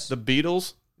Kesha? guess? The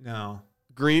Beatles, No.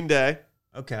 Green Day,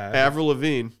 Okay. Avril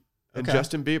Lavigne, and Okay.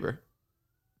 Justin Bieber.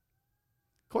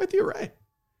 Quite the array.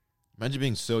 Imagine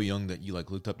being so young that you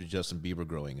like looked up to Justin Bieber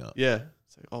growing up. Yeah,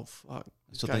 it's like, oh fuck.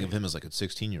 I still think of him as like a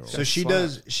 16-year-old. So she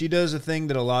does a thing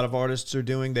that a lot of artists are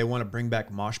doing. They want to bring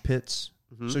back mosh pits.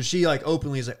 Mhm. So she like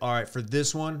openly is like, all right, for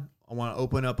this one, I want to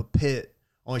open up a pit.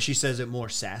 Only she says it more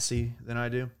sassy than I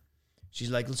do. She's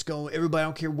like, let's go. Everybody, I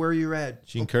don't care where you're at.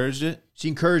 She encouraged it. She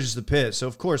encourages the pit. So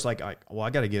of course, like, I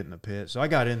got to get in the pit. So I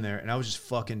got in there and I was just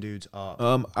fucking dudes up.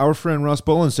 Our friend Ross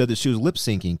Bolin said that she was lip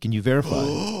syncing. Can you verify?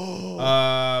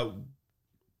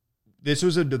 This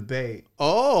was a debate.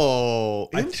 Oh,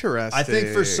 interesting. I think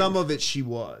for some of it, she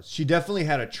was. She definitely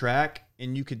had a track,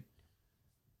 and you could.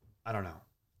 I don't know.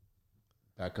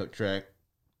 Backup track.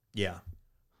 Yeah.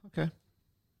 Okay.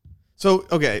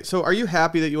 So are you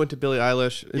happy that you went to Billie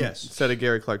Eilish Yes. instead of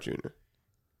Gary Clark Jr.?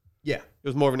 Yeah. It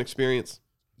was more of an experience.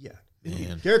 Yeah.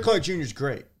 Man. Gary Clark Jr. is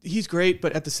great. He's great,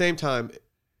 but at the same time,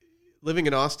 living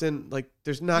in Austin, like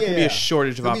there's not going to be a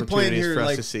shortage of He'll be playing opportunities here, for us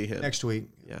like, to see him next week.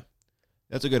 Yeah,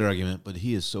 That's a good argument, but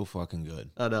he is so fucking good.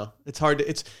 I know it's hard to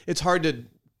it's hard to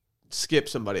skip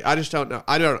somebody. I just don't know.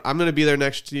 I'm going to be there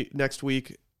next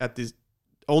week at these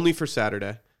only for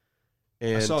Saturday.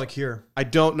 And I saw The Cure. I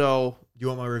don't know. Do you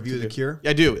want my review of The Cure?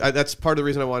 I do. That's part of the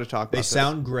reason I want to talk about They this.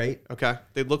 sound great. Okay.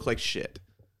 They look like shit.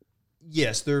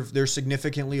 Yes, they're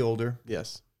significantly older,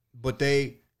 Yes. but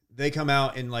they come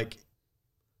out and like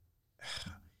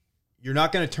you're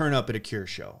not going to turn up at a Cure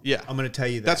show. Yeah. I'm going to tell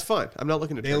you that. That's fine. I'm not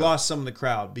looking to They turn lost some of the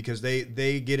crowd because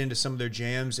they get into some of their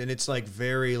jams and it's like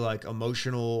very like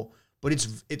emotional, but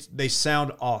it's they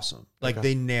sound awesome. Like Okay.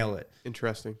 they nail it.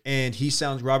 Interesting. And he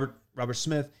sounds Robert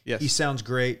Smith. Yes. He sounds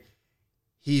great.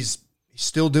 He's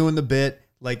still doing the bit.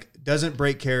 Like doesn't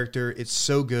break character. It's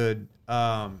so good.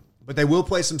 But they will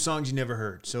play some songs you never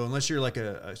heard. So unless you're like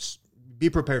be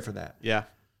prepared for that. Yeah.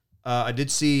 I did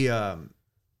see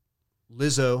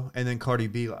Lizzo and then Cardi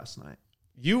B last night.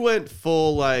 You went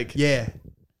full like Yeah.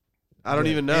 I don't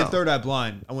even know. And Third Eye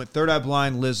Blind. I went Third Eye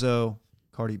Blind, Lizzo,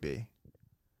 Cardi B.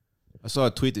 I saw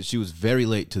a tweet that she was very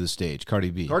late to the stage. Cardi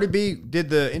B. Cardi B did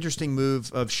the interesting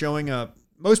move of showing up.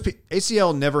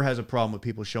 ACL never has a problem with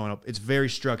people showing up. It's very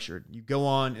structured. You go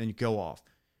on and you go off.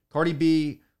 Cardi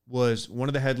B was one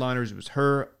of the headliners. It was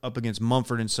her up against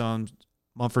Mumford and Sons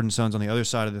on the other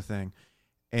side of the thing.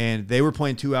 And they were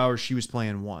playing 2 hours. She was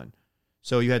playing 1.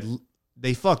 So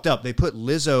they fucked up. They put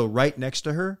Lizzo right next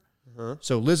to her. Uh-huh.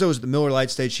 So Lizzo's at the Miller Lite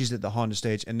stage. She's at the Honda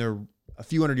stage. And they're a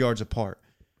few hundred yards apart.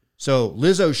 So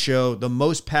Lizzo's show, the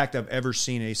most packed I've ever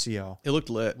seen ACL. It looked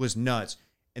lit. Was nuts.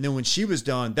 And then when she was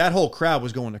done, that whole crowd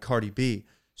was going to Cardi B.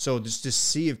 So just to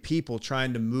see of people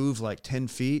trying to move like 10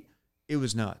 feet, it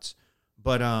was nuts.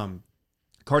 But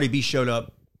Cardi B showed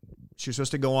up. She was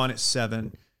supposed to go on at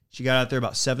 7. She got out there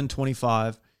about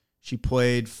 7:25. She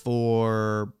played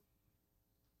for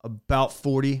about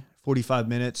 45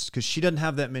 minutes because she doesn't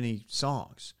have that many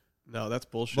songs. No, that's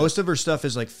bullshit. Most of her stuff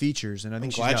is like features, and I I'm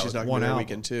think glad got she's not one going to album.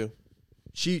 weekend too.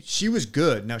 She was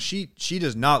good. Now she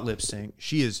does not lip sync.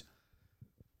 She is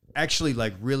actually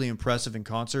like really impressive in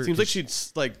concert. Seems like she'd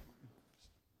like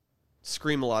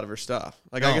scream a lot of her stuff.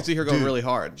 Like I No, can see her going dude, really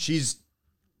hard.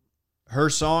 Her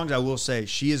songs, I will say,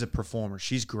 she is a performer.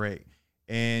 She's great.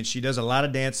 And she does a lot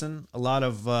of dancing, a lot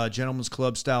of gentleman's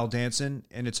club style dancing.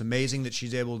 And it's amazing that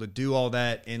she's able to do all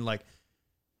that and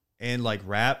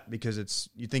rap because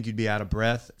you think you'd be out of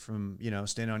breath from,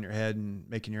 standing on your head and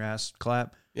making your ass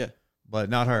clap. Yeah. But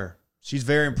not her. She's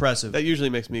very impressive. That usually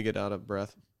makes me get out of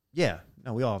breath. Yeah.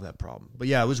 No, we all have that problem. But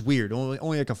yeah, it was weird. Only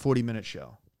like a 40-minute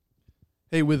show.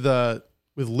 Hey, with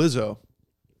Lizzo,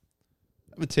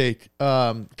 I would take. Do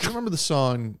you remember the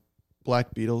song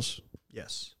 "Black Beatles"?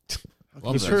 Yes.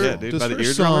 Love Does that her, yeah, dude, does by the her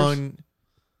eardrummers?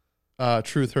 song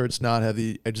 "Truth Hurts" not have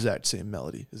the exact same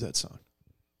melody as that song?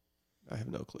 I have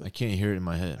no clue. I can't hear it in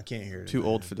my I head. can't hear it. Too in my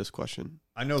old head. for this question.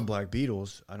 I know Black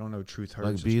Beatles. I don't know Truth Hurts.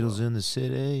 Like as Beatles well. in the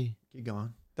city. Keep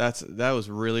going. That was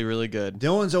really, really good.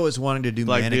 Dylan's always wanting to do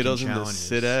Black mannequin Beatles in the challenges.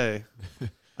 city.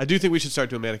 I do think we should start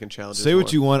doing mannequin challenges. Say what more.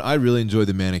 you want. I really enjoyed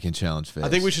the mannequin challenge phase. I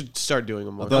think we should start doing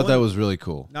them I more. thought that was really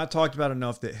cool. Not talked about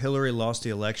enough that Hillary lost the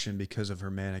election because of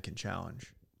her mannequin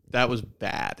challenge. That was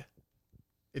bad.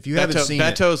 If you haven't seen it,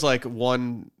 Beto's like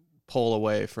one poll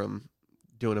away from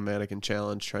doing a mannequin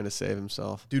challenge, trying to save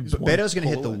himself. dude, Just one Beto's going to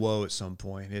hit the pull away. whoa at some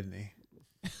point, isn't he?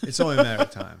 It's only a matter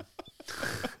of time.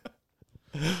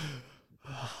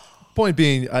 Point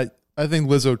being, I think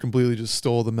Lizzo completely just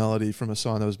stole the melody from a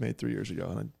song that was made 3 years ago,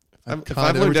 and If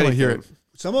I've learned every time I hear anything,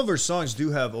 it, Some of her songs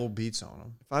do have old beats on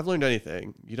them. if I've learned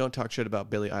anything, you don't talk shit about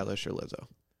Billie Eilish or Lizzo.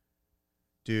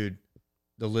 Dude,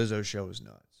 the Lizzo show is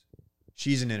nuts.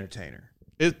 She's an entertainer.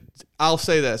 I'll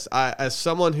say this, as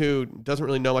someone who doesn't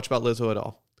really know much about Lizzo at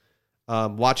all,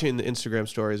 watching the Instagram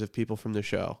stories of people from the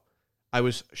show, I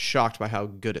was shocked by how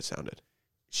good it sounded.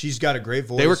 She's got a great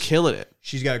voice. They were killing it.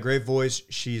 She's got a great voice.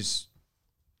 She's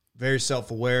very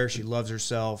self-aware. She loves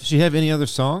herself. Does she have any other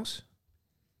songs?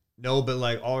 No, but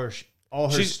like all her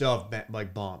She's- stuff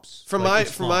like bumps. From Like,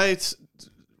 it's my fun.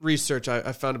 research,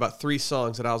 I found about 3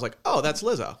 songs that I was like, oh, that's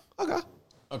Lizzo. Okay.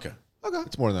 Okay. Okay.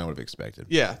 It's more than I would have expected.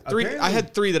 Yeah. 3. Apparently- I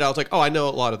had 3 that I was like, oh, I know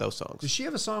a lot of those songs. Does she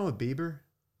have a song with Bieber?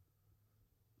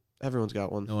 Everyone's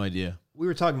got one. No idea. We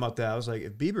were talking about that. I was like,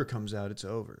 if Bieber comes out, it's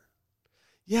over.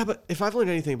 Yeah, but if I've learned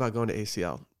anything about going to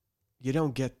ACL, you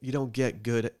don't get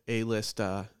good A-list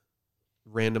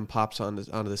random pops onto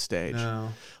the stage. No.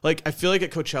 Like I feel like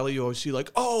at Coachella you always see like,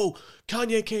 oh,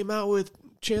 Kanye came out with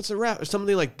Chance the Rapper or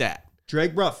something like that.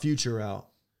 Drake brought Future out,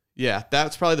 Yeah,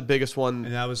 that's probably the biggest one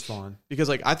and that was fun. because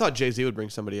like I thought Jay-Z would bring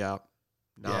somebody out.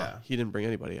 No, Yeah. he didn't bring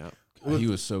anybody out. God, he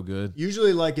was so good.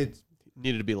 Usually, like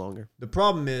Needed to be longer. The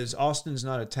problem is Austin's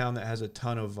not a town that has a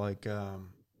ton of like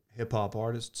hip hop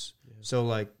artists. Yeah. So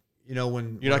like, you know,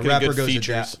 when you're not when a getting rapper good goes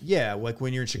features. like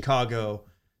when you're in Chicago,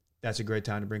 that's a great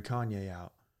time to bring Kanye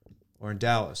out. Or in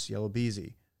Dallas, Yellow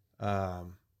Beezy. But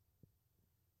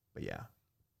yeah.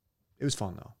 It was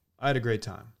fun though. I had a great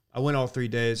time. I went all 3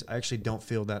 days. I actually don't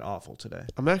feel that awful today.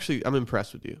 I'm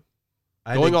impressed with you.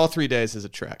 Going all 3 days is a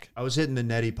trek. I was hitting the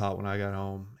neti pot when I got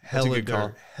home. That's a good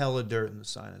call. Hella dirt in the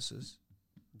sinuses.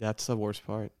 That's the worst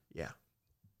part. Yeah.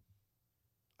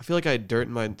 I feel like I had dirt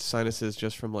in my sinuses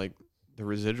just from like the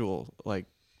residual, like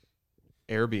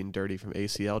air being dirty from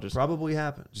ACL. Just probably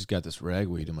happens. Just got this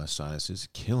ragweed in my sinuses,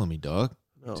 killing me, dog.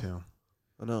 No. Too.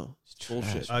 I know. It's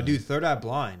bullshit. Dude, Third Eye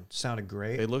Blind sounded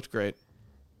great. They looked great.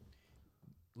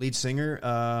 Lead singer,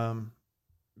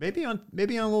 maybe on a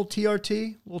little TRT,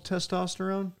 a little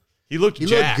testosterone. He looked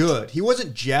good. He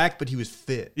wasn't jacked, but he was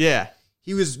fit. Yeah.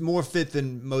 He was more fit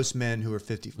than most men who are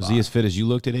 55. Was he as fit as you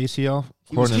looked at ACL?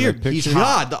 He was here. He's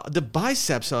hot. God, the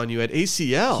biceps on you at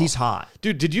ACL. He's hot.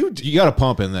 Dude, did you... You got a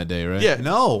pump in that day, right? Yeah.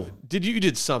 No. You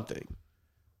did something.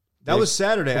 That was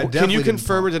Saturday. I Can you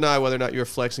confirm or deny whether or not you were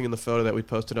flexing in the photo that we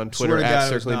posted on Twitter at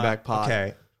Circling Back Pod?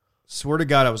 Okay. Swear to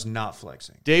God, I was not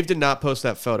flexing. Dave did not post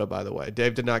that photo, by the way.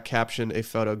 Dave did not caption a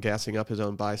photo gassing up his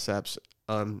own biceps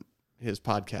on his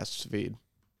podcast feed.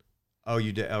 Oh,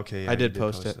 you did? Okay. Yeah, I did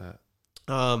post it. That.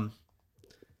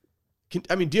 Do you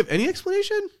have any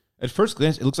explanation? At first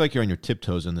glance, it looks like you're on your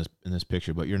tiptoes in this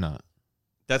picture, but you're not.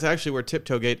 That's actually where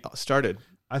Tiptoe Gate started.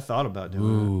 I thought about doing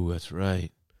Ooh, that's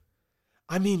right.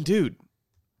 I mean, dude.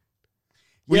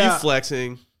 Were you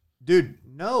flexing? Dude,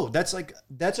 no. That's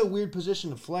a weird position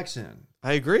to flex in.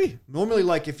 I agree. Normally,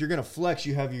 like, if you're going to flex,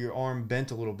 you have your arm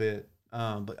bent a little bit.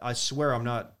 But I swear I'm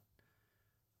not.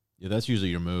 Yeah, that's usually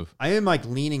your move. I am, like,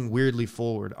 leaning weirdly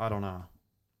forward. I don't know.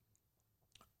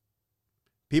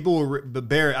 People were... But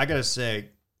Barrett, I got to say,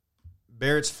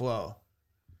 Barrett's flow.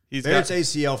 Barrett's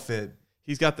ACL fit.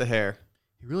 He's got the hair.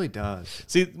 He really does.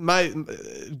 See, my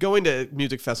going to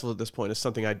music festivals at this point is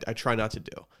something I try not to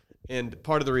do. And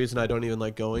part of the reason I don't even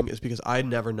like going is because I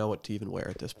never know what to even wear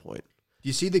at this point. Do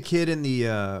you see the kid in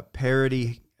the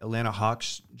parody Atlanta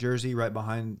Hawks jersey right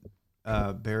behind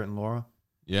Barrett and Laura?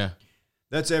 Yeah.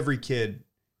 That's every kid.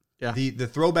 Yeah. The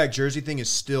throwback jersey thing is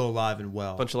still alive and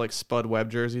well. Bunch of like Spud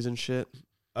Webb jerseys and shit.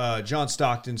 John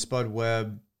Stockton, Spud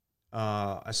Webb.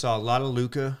 I saw a lot of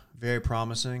Luka. Very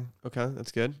promising. Okay,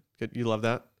 that's good. Good. You love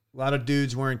that? A lot of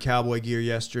dudes wearing cowboy gear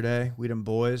yesterday. We them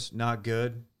boys. Not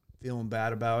good. Feeling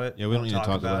bad about it. Yeah, we don't need to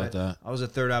talk about that. I was a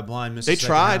Third Eye Blind. Missed They the second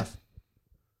tried. half.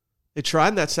 They tried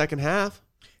in that second half.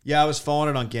 Yeah, I was following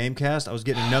it on Gamecast. I was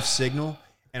getting enough signal.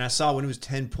 And I saw when it was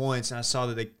 10 points and I saw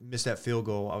that they missed that field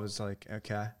goal. I was like,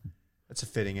 okay, that's a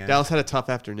fitting end. Dallas had a tough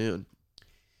afternoon.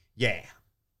 Yeah.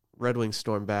 Red Wings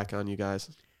stormed back on you guys.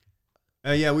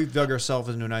 Yeah, we've dug ourselves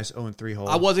into a nice 0-3 hole.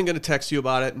 I wasn't going to text you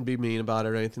about it and be mean about it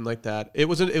or anything like that. It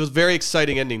was a very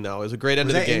exciting ending, though. It was a great end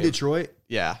of the game. Was that in Detroit?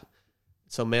 Yeah.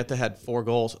 So Mantha had 4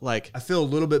 goals. Like, I feel a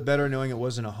little bit better knowing it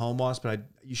wasn't a home loss, but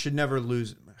you should never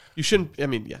lose. You shouldn't. I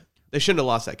mean, yeah. They shouldn't have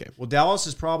lost that game. Well,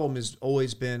 Dallas's problem has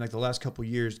always been, like the last couple of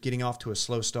years, getting off to a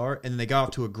slow start. And they got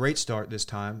off to a great start this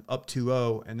time, up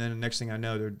 2-0. And then the next thing I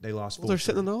know, they lost 4-3. Well, they're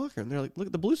sitting in the locker room. They're like,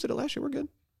 look, the Blues did it last year. We're good.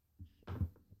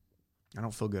 I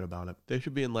don't feel good about it. They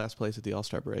should be in last place at the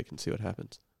All-Star break and see what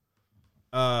happens.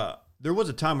 There was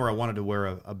a time where I wanted to wear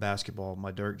a basketball,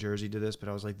 my Dirk jersey to this, but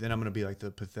I was like, then I'm going to be like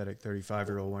the pathetic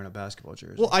 35-year-old wearing a basketball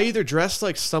jersey. Well, I either dress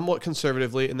like somewhat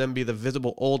conservatively and then be the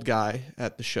visible old guy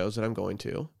at the shows that I'm going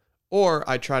to, or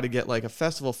I try to get like a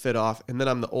festival fit off and then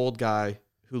I'm the old guy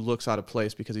who looks out of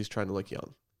place because he's trying to look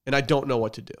young. And I don't know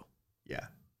what to do. Yeah.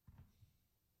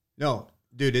 No,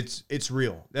 dude, it's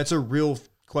real. That's a real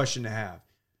question to have.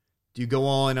 Do you go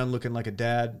on looking like a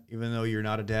dad, even though you're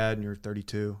not a dad and you're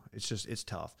 32? It's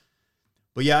tough.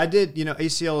 But yeah, I did. You know,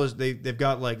 ACL is they've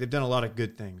done a lot of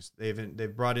good things.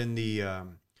 They've brought in the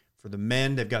for the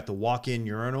men. They've got the walk-in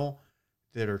urinal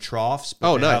that are troughs.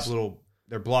 But nice.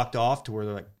 They're blocked off to where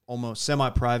they're like almost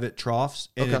semi-private troughs,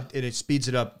 and Okay. it speeds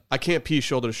it up. I can't pee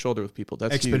shoulder to shoulder with people.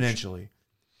 That's exponentially. huge.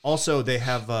 Also, they've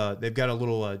got a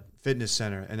little fitness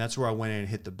center, and that's where I went in and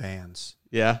hit the bands.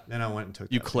 Yeah. Then I went and took.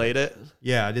 You clayed it?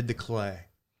 Yeah, I did the clay.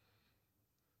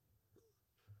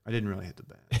 I didn't really hit the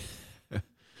band.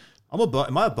 Am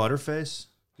I a butterface?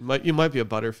 You might be a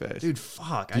butterface. Dude,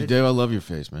 fuck. Dude, Dave, I love your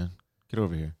face, man. Get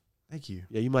over here. Thank you.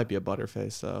 Yeah, you might be a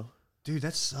butterface, though. Dude,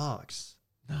 that sucks.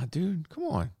 Nah, dude, come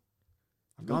on.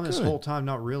 I've gone this whole time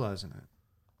not realizing it.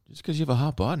 Just because you have a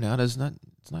hot bod now doesn't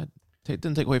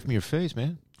take away from your face,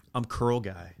 man. I'm curl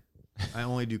guy. I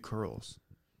only do curls.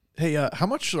 Hey, how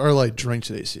much are like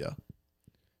drinks at ACO?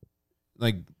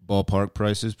 like ballpark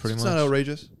prices, pretty It's much. not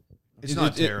outrageous. It's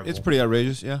not terrible. It's pretty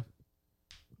outrageous, yeah.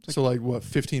 So like what,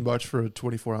 $15 for a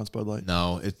 24-ounce Bud Light?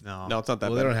 No, it's No, No, it's not that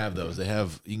well, bad. they don't have those. They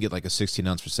have you can get like a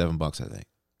 16-ounce for $7, I think.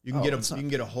 you can Oh, get it's you not- can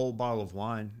get a whole bottle of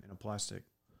wine in a plastic.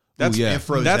 That's Ooh, yeah. And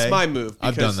froze. That's my move.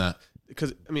 I've done that.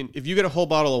 Because I mean, if you get a whole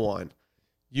bottle of wine,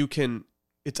 you can.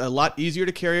 It's a lot easier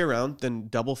to carry around than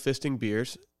double fisting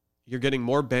beers. You're getting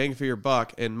more bang for your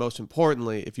buck, and most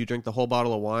importantly, if you drink the whole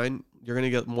bottle of wine, you're going to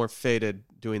get more faded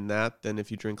doing that than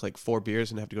if you drink like 4 beers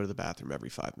and have to go to the bathroom every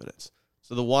 5 minutes.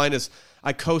 So the wine is,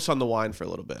 I coast on the wine for a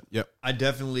little bit.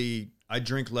 I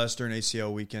drink less during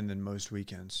ACL weekend than most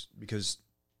weekends because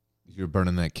You're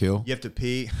burning that kill. you have to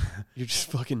pee. You're just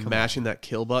fucking mashing that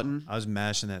kill button. I was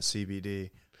mashing that CBD.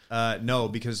 No,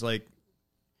 because like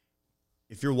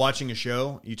if you're watching a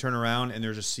show, you turn around and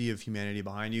there's a sea of humanity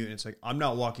behind you, and it's like I'm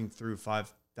not walking through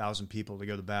 5,000 people to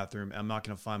go to the bathroom. I'm not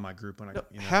going to find my group when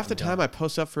Half the time I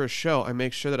post up for a show, I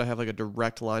make sure that I have like a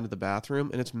direct line to the bathroom,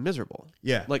 and it's miserable.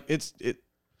 Yeah. Like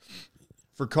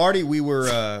For Cardi, we were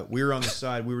on the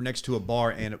side. We were next to a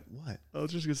bar, and what? I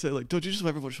was just gonna say, like, don't you just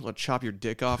ever just want to chop your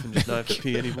dick off and just not have to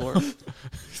pee anymore?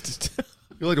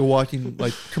 You're like a walking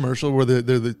like commercial where they're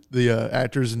the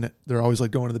actors and they're always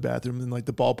like going to the bathroom and like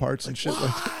the ball parts and shit.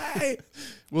 Like,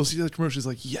 we'll see the commercials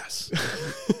like, yes,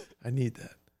 I need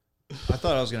that. I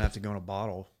thought I was gonna have to go in a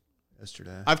bottle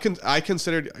yesterday. I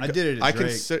considered. I did it at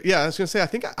Drake. Yeah, I was gonna say. I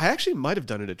think I actually might have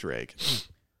done it at Drake.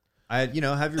 have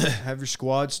your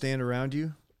squad stand around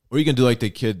you. Or you can do like the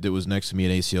kid that was next to me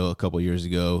at ACL a couple of years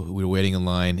ago. We were waiting in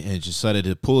line and decided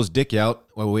to pull his dick out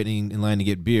while waiting in line to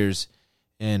get beers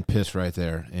and piss right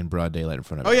there in broad daylight in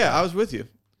front of Oh yeah, I was with you.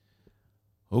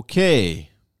 Okay.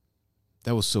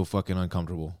 That was so fucking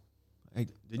uncomfortable.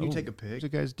 Did you take a There's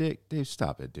pic? a guy's dick. Dave,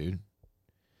 stop it, dude.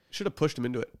 Should have pushed him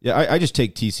into it. Yeah, I just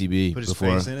take TCB Put his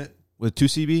before. face in it. With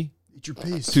 2CB? Eat your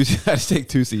piece. I just take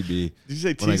 2CB. Did you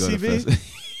say when I go to TCB?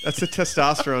 fest- That's the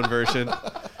testosterone version.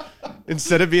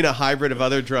 Instead of being a hybrid of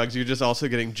other drugs, you're just also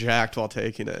getting jacked while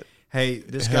taking it. Hey,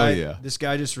 this Hell guy. yeah. This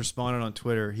guy just responded on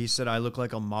Twitter. He said, "I look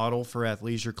like a model for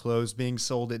athleisure clothes being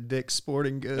sold at Dick's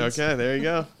Sporting Goods." Okay, there you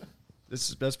go.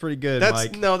 That's pretty good, That's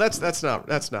Mike. no, that's not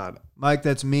Mike,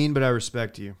 that's mean, but I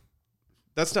respect you.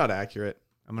 that's not accurate.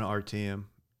 I'm gonna RT him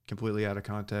completely out of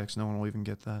context. No one will even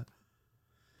get that.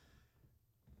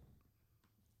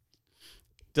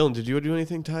 Dylan, did you do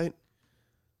anything tight?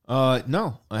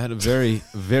 No, I had a very,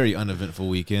 very uneventful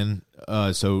weekend.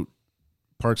 So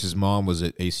Parks' mom was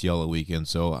at ACL a weekend,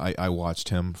 so I watched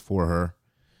him for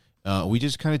her. We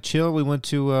just kind of chilled. We went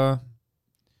to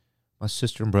my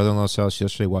sister and brother-in-law's house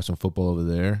yesterday, watched some football over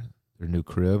there, their new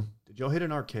crib. Did y'all hit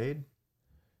an arcade?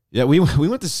 Yeah, we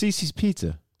went to Cece's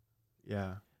Pizza.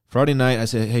 Yeah. Friday night, I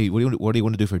said, hey, what do you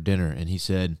want to do for dinner? And he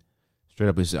said, straight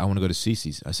up, he said, I want to go to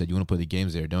Cece's. I said, you want to play the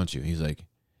games there, don't you? He's like,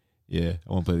 yeah,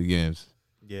 I want to play the games.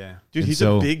 Yeah. Dude, And he's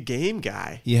so- a big game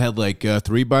guy. He had like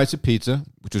 3 bites of pizza,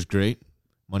 which was great.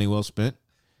 Money well spent.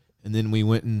 And then we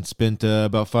went and spent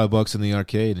about $5 in the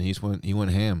arcade, and he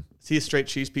went ham. Is he a straight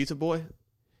cheese pizza boy?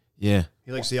 Yeah.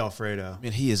 He likes the Alfredo. I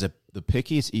mean, he is the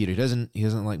pickiest eater. He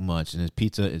doesn't like much, and his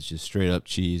pizza is just straight up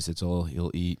cheese. That's all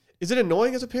he'll eat. Is it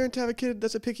annoying as a parent to have a kid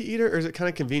that's a picky eater, or is it kind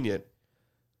of convenient?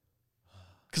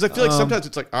 Because I feel like sometimes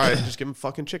it's like, all right, just give him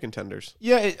fucking chicken tenders.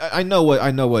 Yeah, I know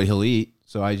what he'll eat,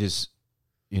 so I just,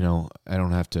 I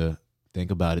don't have to think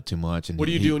about it too much. And What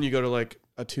do you do when you go to like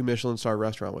a 2 Michelin star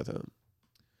restaurant with him?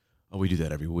 Oh, we do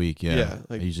that every week. Yeah, Yeah,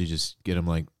 like- I usually just get him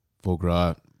like foie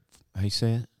gras. How you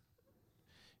say it?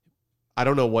 I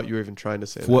don't know what you're even trying to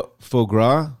say. Foie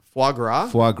gras. Foie gras?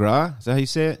 Foie gras. Is that how you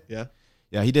say it? Yeah.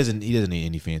 Yeah, he doesn't eat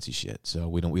any fancy shit, so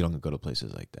we don't go to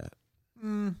places like that.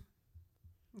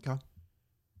 Okay.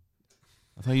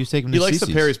 I thought you was taking him He to likes the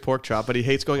Cece's. Perry's pork chop, but he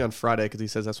hates going on Friday because he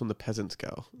says that's when the peasants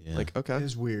go. Yeah. Like, okay. It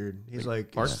is weird. He's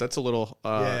like, Parks, that's a little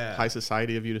Yeah. high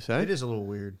society of you to say. it is a little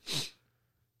weird.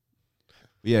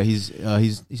 Yeah, he's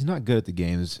not good at the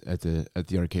games at the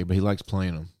arcade, but he likes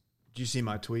playing them. Did you see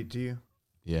my tweet to you?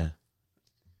 Yeah,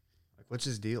 Like, what's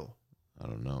his deal? I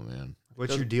don't know, man.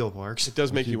 What's your deal, Parks? It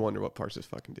does make you wonder what Parks'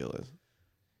 fucking deal is.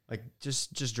 Like,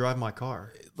 just drive my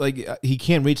car. Like he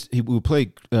can't reach. We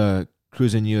play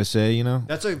Cruising USA,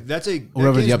 That's a that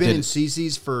Whatever game's the been in updated-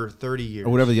 CC's for 30 years. or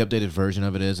whatever the updated version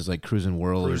of it is. It's like Cruising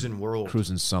World, Cruising World.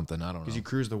 Cruising something. I don't Because know. you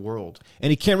cruise the world. And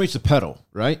he can't reach the pedal,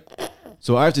 right?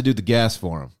 So I have to do the gas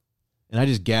for him, and I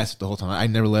just gas it the whole time. I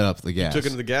never let up the gas. Took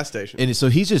him to the gas station. And so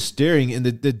he's just staring, and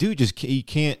the dude just he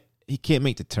can't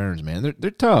make the turns, man.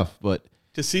 They're tough, but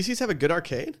Does CC's have a good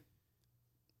arcade?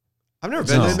 I've never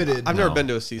It's been. limited. I've never No. been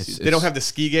to a CC's. It's- they don't have the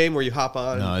ski game where you hop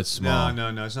on. no, it's small.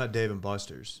 No. It's not Dave and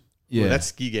Buster's. Yeah. Well, that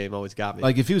ski game always got me.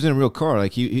 Like if he was in a real car,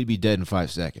 like he'd be dead in 5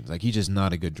 seconds. Like he's just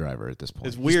not a good driver at this point.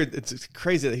 it's weird. It's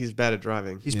crazy that he's bad at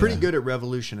driving. He's pretty good at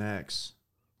Revolution X,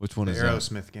 Which one the is that?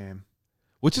 Aerosmith game.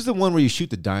 Which is the one where you shoot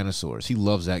the dinosaurs? He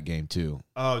loves that game too.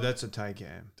 Oh, that's a tight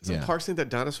game. Doesn't Yeah. Parks think that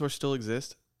dinosaurs still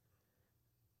exist?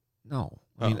 No,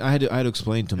 I mean I had to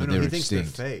explain to him that they he were thinks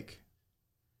extinct. they're fake.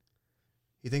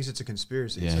 He thinks it's a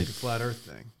conspiracy. Yeah, It's like a flat Earth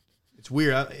thing. It's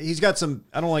weird. He's got some.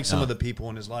 I don't like some No. of the people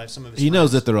in his life. Some of his He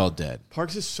knows friends. that they're all dead.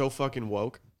 Parks is so fucking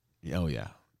woke. Oh yeah,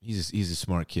 he's a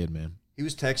smart kid, man. He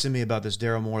was texting me about this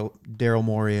Daryl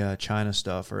Morey China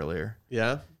stuff earlier.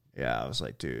 Yeah. Yeah, I was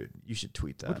like, dude, you should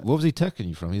tweet that. What was he texting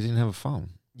you from? He didn't have a phone.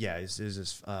 Yeah,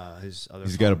 his other.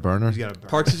 He's got a burner? He's got a burner.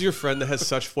 Parks is your friend that has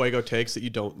such fuego takes that you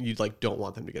don't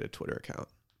want them to get a Twitter account.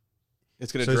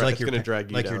 It's gonna So it's like it's gonna drag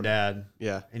you like down. your dad.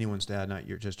 Yeah. Anyone's dad, not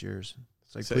just yours.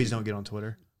 It's like, So please you- don't get on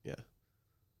Twitter. Yeah.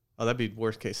 Oh, that'd be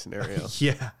worst case scenario.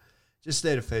 Yeah, just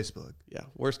stay to Facebook. Yeah,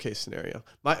 worst case scenario.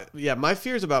 My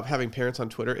fears about having parents on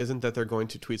Twitter isn't that they're going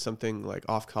to tweet something like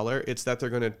off color. It's that they're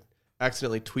going to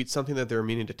accidentally tweet something that they're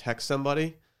meaning to text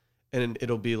somebody, and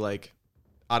it'll be like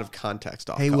out of context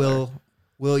off. Hey, color.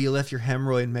 Will, you left your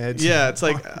hemorrhoid meds? Yeah, it's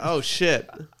like, oh shit.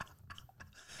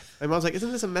 My mom's like,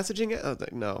 isn't this a messaging app? I was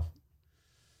like, no.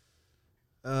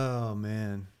 Oh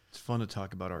man, it's fun to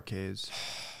talk about arcades.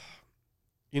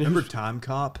 You know, Remember Time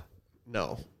Cop?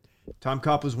 no. Time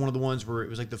Cop was one of the ones where it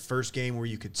was like the first game where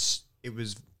you could. It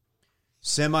was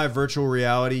semi-virtual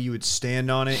reality. You would stand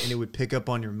on it and it would pick up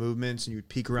on your movements, and you would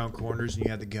peek around corners, and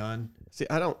you had the gun. See,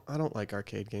 I don't like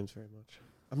arcade games very much.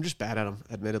 I'm just bad at them,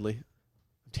 admittedly.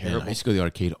 I'm terrible. Man, I used to go to the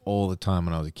arcade all the time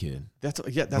when I was a kid. That's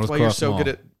North why you're Cross so Mall. good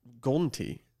at Golden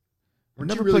Tee.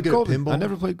 Weren't you really good at pinball? I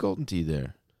never played Golden Tee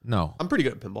there. No, I'm pretty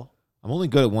good at pinball. I'm only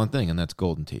good at one thing, and that's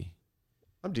Golden Tee.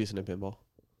 I'm decent at pinball.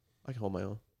 I can hold my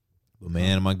own. But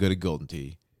man, am I good at Golden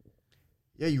Tee.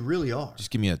 Yeah, you really are. Just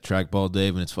give me a trackball,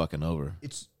 Dave, and it's fucking over.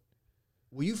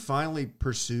 Will you finally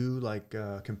pursue like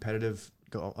competitive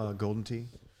Golden Tee?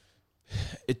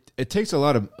 It takes a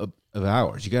lot of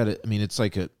hours. You got to. I mean, it's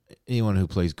like anyone who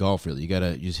plays golf. Really, you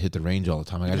just hit the range all the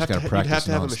time. Like, I just got to practice. You'd have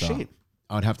to have a nonstop. machine.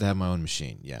 I would have to have my own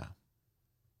machine. Yeah,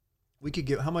 We could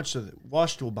get how much?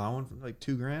 Wash will buy one for like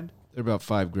 $2,000. they're about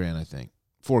 $5,000, I think.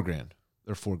 $4,000.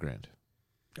 They're $4,000.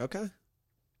 Okay.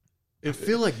 I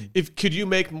feel like Could you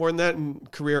make more than that in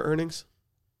career earnings?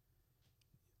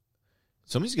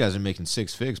 Some of these guys are making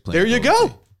 6 figs playing. There you Golden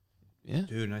go. Tee. Yeah.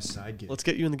 dude, nice side gig. Let's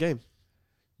get you in the game.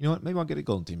 You know what? Maybe I'll get a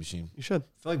Golden Tee machine. You should. I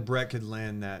feel like Brett could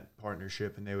land that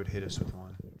partnership, and they would hit us with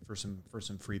one for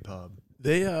some free pub.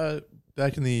 They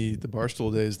back in the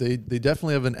Barstool days, they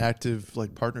definitely have an active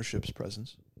like partnerships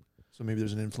presence. So maybe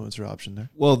there's an influencer option there.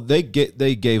 Well, they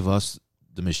gave us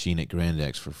the machine at Grand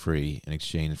X for free in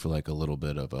exchange for like a little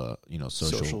bit of a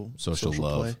social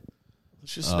love. play.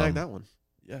 Let's just snag that one.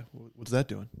 Yeah, what's that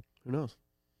doing? Who knows?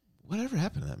 Whatever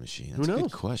happened to that machine? Who That's a knows?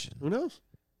 good question. Who knows?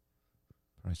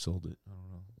 I sold it. I don't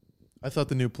know. I thought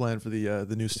the new plan for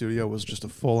the new studio was just a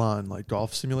full on like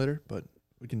golf simulator, but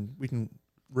we can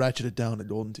ratchet it down to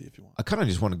Golden Tee if you want. I kind of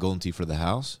just want a Golden Tee for the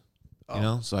house, Oh. you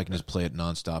know, so I can just play it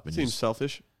nonstop. And Seems just,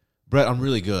 selfish. Brett, I'm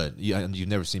really good. You've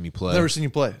never seen me play. Never seen you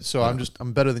play, so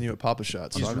I'm better than you at Papa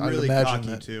Shots. He's So I'd really imagine cocky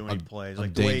that. too when he plays. I'm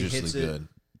Like the way he dangerously hits good. it.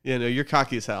 Yeah, no, you're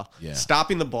cocky as hell. Yeah.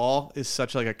 Stopping the ball is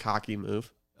such like a cocky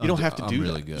move. You don't have to I'm do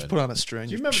really that. good. Just put on a string.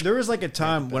 Do you remember there was like a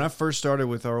time when I first started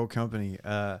with our old company,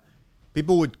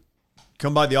 people would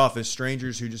come by the office,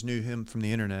 strangers who just knew him from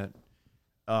the internet,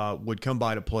 would come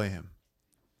by to play him.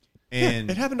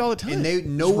 And it happened all the time. And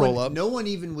Just roll up. no one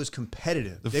even was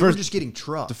competitive. They first- were just getting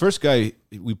trucked. The first guy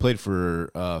we played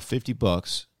for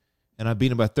 $50, and I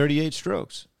beat him by 38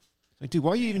 strokes. Like, dude,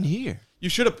 why are you even here? You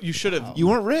should have. You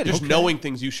weren't ready. Just Okay. knowing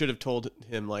things, you should have told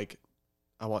him like,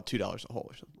 I want $2 a hole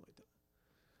or something like that.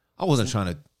 I wasn't trying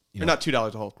to, Or not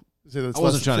 $2 a hole. Say that's I wasn't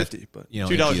less than trying 50, but to, $2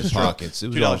 empty a his stroke. pockets. It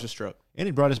was $2 all- a stroke. and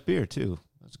he brought us beer too.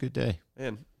 That was a good day.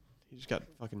 Man, he just got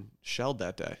fucking shelled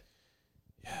that day.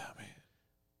 Yeah, man.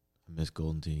 I miss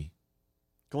Golden Tee.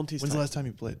 Golden Tee's when's the tight. last time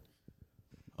you played?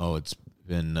 Oh, it's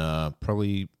been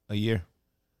probably a year.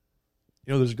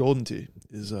 You know, there's Golden Tee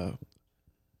is the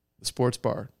sports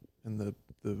bar in the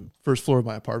first floor of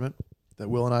my apartment that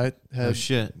Will and I Oh had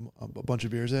shit! a bunch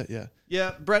of beers at. Yeah,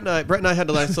 Yeah, Brett and I had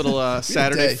a nice little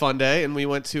Saturday day. fun day, and we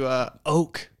went to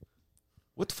Oak.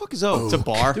 What the fuck is Oak? It's a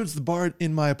bar. dude, it's the bar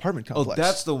in my apartment Oh, complex.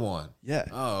 that's the one. yeah.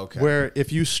 Oh, okay. Where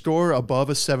if you score above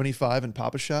a 75 in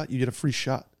Papa Shot, you get a free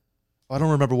shot. I don't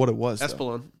remember what it was. though.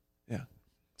 Espelon. Yeah,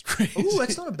 it's crazy. Ooh,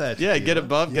 that's not a bad Yeah, deal. get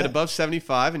above Yeah.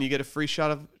 75, and you get a free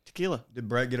shot of Tequila. Did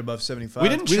Brett get above 75? We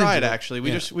didn't try it do it. actually.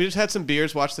 We just had some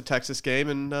beers, watched the Texas game,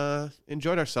 and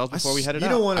enjoyed ourselves before we headed You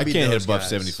out. don't want I to be can't hit those above guys.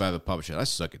 75 at Papa Shot. I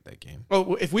suck at that game.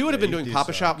 Oh, if we would have been you doing do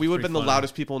Papa suck. Shop, we would have Pretty been the funny.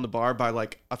 loudest people in the bar by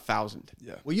like 1,000.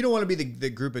 Yeah. Well, you don't want to be the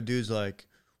group of dudes like,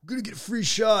 we're going to get a free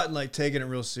shot and like taking it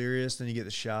real serious. Then you get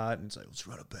the shot and it's like, let's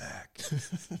run it back.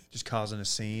 Just causing a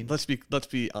scene. Let's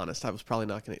be honest. I was probably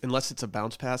not going to, unless it's a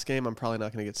bounce pass game, I'm probably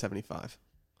not going to get 75.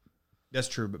 That's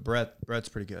true, but Brett's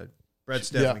pretty good. Brett's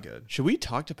definitely good. Should we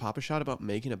talk to Papa Shot about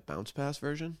making a bounce pass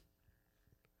version?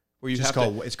 Where you It's have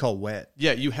called, it's called wet.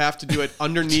 Yeah, you have to do it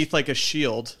underneath like a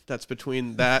shield that's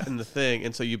between that and the thing,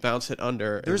 and so you bounce it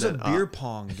under. There's a and then beer up.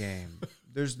 pong game.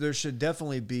 There should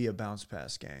definitely be a bounce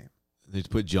pass game. They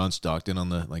put John Stockton on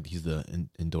the, like, he's the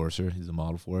endorser. He's the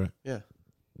model for it. Yeah.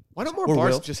 Why don't more Or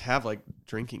bars Will. just have like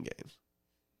drinking games?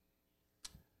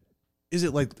 Is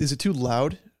it too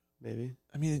loud? Maybe.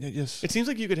 I mean, I guess. It seems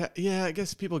like you could have. Yeah, I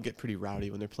guess people get pretty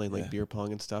rowdy when they're playing like Yeah. beer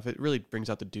pong and stuff. It really brings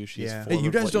out the douchiest. Yeah. form Hey, you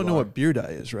of guys what don't know are. what beer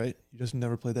die is, right? You just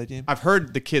never played that game? I've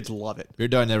heard the kids love it. Beer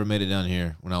Dog never made it down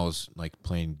here when I was, like,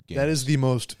 playing games.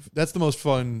 That's the most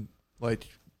fun, like,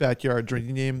 backyard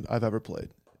drinking game I've ever played.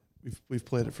 We've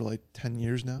played it for like 10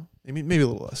 years now. I mean, maybe a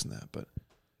little less than that, but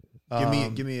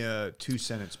Give me a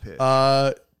 2-sentence pitch.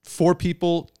 4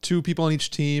 people, 2 people on each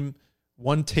team,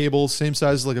 1 table, same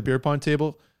size as like a beer pong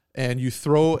table, and you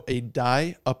throw a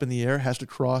die up in the air, has to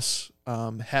cross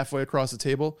halfway across the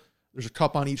table. There's a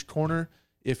cup on each corner.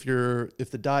 If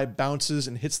the die bounces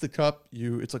and hits the cup,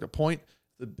 it's like a point.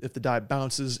 If the die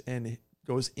bounces and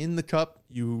goes in the cup,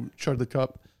 you chug the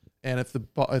cup. And if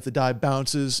the die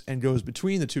bounces and goes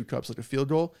between the 2 cups, like a field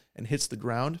goal, and hits the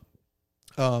ground,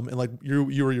 and like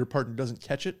you or your partner doesn't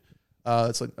catch it,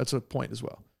 that's a point as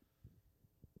well.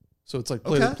 So it's like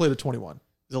play to 21.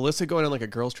 Is Alyssa going on like a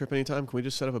girls trip anytime? Can we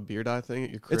just set up a beer die thing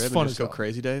at your crib It's and fun just as go hell.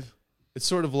 crazy, Dave? It's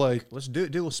sort of like Let's do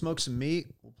it, dude. We'll smoke some meat.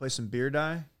 We'll play some beer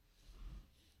die.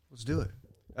 Let's do it.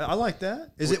 I like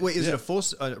that. Is it a full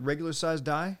regular size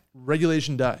die?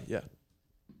 regulation die. Yeah.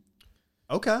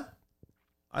 Okay.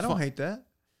 I don't Fun. hate that.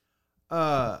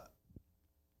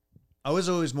 I was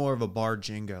always more of a bar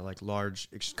Jenga, like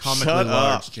comically Shut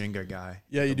large up. Jenga guy.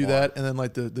 Yeah, you do that, and then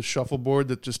like the shuffleboard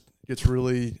that just gets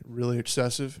really, really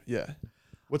excessive. Yeah.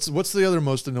 What's the other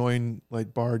most annoying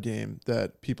like bar game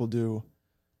that people do?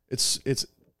 It's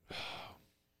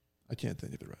I can't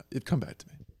think of it right. It come back to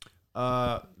me.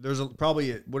 There's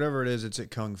probably whatever it is. It's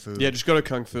at Kung Fu. Yeah, just go to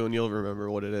Kung Fu and you'll remember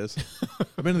what it is.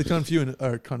 I've been to the Kung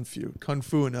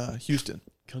Fu in Houston.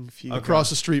 Kung Fu. Across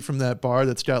the street from that bar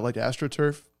that's got like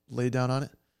AstroTurf laid down on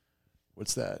it.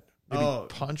 What's that? Maybe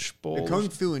Punch Bowl. The Kung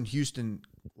Fu in Houston.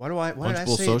 Why did I Punch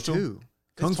Bowl say Social? it too?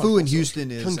 It's Kung Punch Fu Bowl in Social.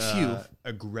 Houston is Kung Fu.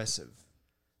 Aggressive.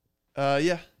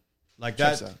 Yeah. Like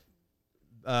Checks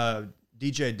that.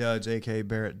 DJ Duds, aka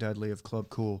Barrett Dudley of Club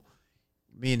Cool.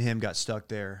 Me and him got stuck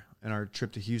there in our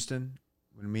trip to Houston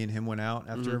when me and him went out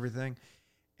after everything,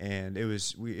 and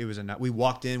we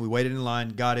walked in, we waited in line,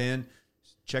 got in,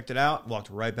 checked it out, walked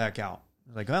right back out. I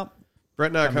was like, well,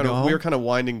 Brett and I Time to go home? we were kind of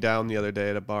winding down the other day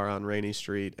at a bar on Rainy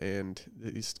Street, and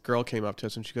this girl came up to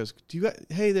us and she goes, "Do you guys?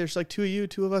 Hey, there's like 2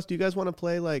 of us. Do you guys want to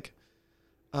play like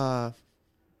that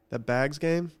bags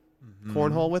game,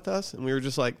 cornhole with us?" And we were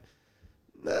just like,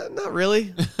 nah, "Not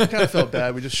really." I kind of felt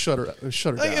bad. We just shut her Like,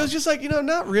 down. it was just like,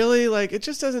 not really. Like, it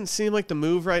just doesn't seem like the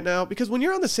move right now. Because when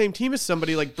you're on the same team as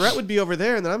somebody, like Brett would be over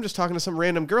there, and then I'm just talking to some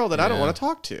random girl that I don't Yeah. want to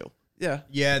talk to.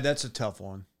 yeah, that's a tough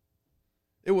one.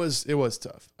 It was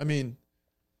tough. I mean,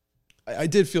 I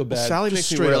did feel bad. Sally Just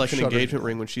makes me straight wear up like an shut her engagement down.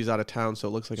 ring when she's out of town, so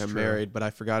it looks like I'm True. married, but I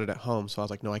forgot it at home. So I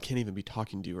was like, no, I can't even be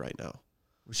talking to you right now.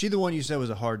 Was she the one you said was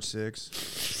a hard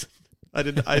 6? I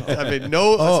made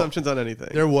no Oh. assumptions on anything.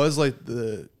 There was like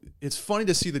it's funny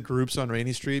to see the groups on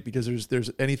Rainy Street because there's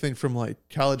anything from like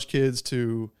college kids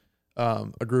to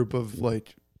a group of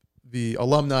like the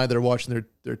alumni that are watching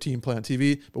their team play on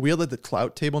TV. But we had like the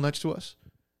clout table next to us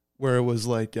where it was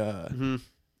like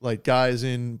like guys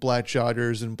in black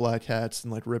joggers and black hats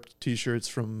and like ripped t-shirts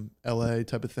from LA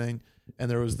type of thing. And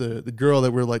there was the girl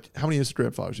that we're like, how many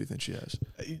Instagram followers do you think she has?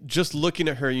 Just looking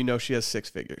at her, she has 6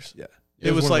 figures. Yeah.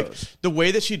 It was one of like those. the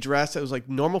way that she dressed. It was like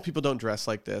normal people don't dress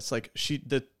like this. Like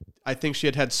I think she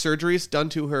had surgeries done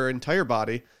to her entire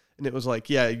body, and it was like,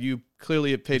 yeah, you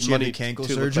clearly have paid Did she have money the cankle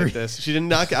to look surgery? like this. She did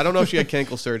not. I don't know if she had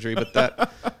cankle surgery, but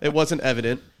that it wasn't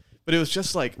evident. But it was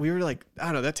just like we were like, I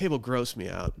don't know. That table grossed me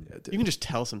out. You can just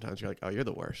tell sometimes. You're like, oh, you're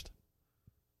the worst.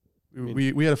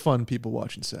 We had a fun people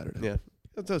watching Saturday. Yeah,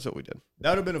 that's what we did. That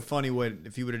would have been a funny way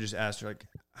if you would have just asked her, like,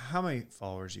 how many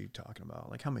followers are you talking about?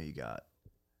 Like, how many you got?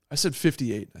 I said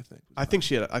 58, I think. I think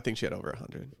she had over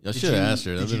 100. I Did should have you- asked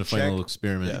her. did That'd been you a funny check- little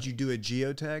experiment. Did you do a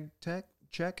geotag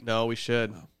check? No, we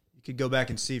should. You could go back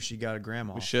and see if she got a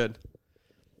grandma. We should.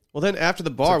 Well, then after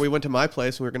the bar, we went to my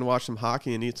place and we were going to watch some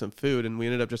hockey and eat some food, and we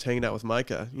ended up just hanging out with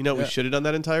Micah. You know what we should have done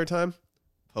that entire time?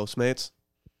 Postmates.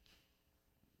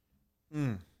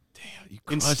 Damn,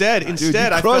 Instead,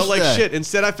 I felt like shit.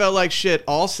 Instead, I felt like shit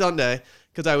all Sunday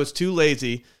because I was too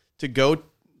lazy to go,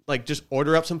 like, just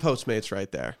order up some Postmates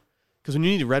right there. Because when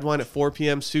you need red wine at 4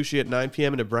 p.m., sushi at 9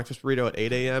 p.m., and a breakfast burrito at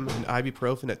 8 a.m., and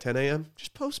ibuprofen at 10 a.m.,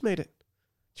 just Postmate it.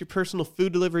 It's your personal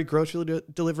food delivery, grocery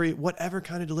delivery, whatever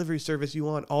kind of delivery service you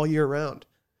want all year round.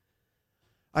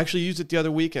 I actually used it the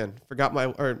other weekend.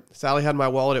 Sally had my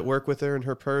wallet at work with her and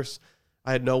her purse.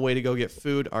 I had no way to go get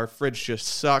food. Our fridge just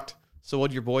sucked. So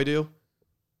what'd your boy do?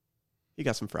 He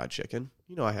got some fried chicken.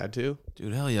 You know I had to.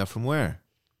 Dude, hell yeah. From where?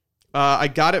 I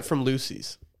got it from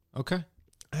Lucy's. Okay.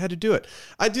 I had to do it.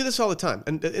 I do this all the time.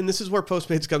 And this is where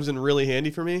Postmates comes in really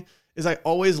handy for me, is I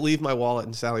always leave my wallet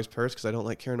in Sally's purse because I don't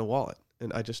like carrying a wallet.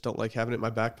 And I just don't like having it in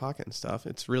my back pocket and stuff.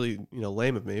 It's really,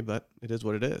 lame of me, but it is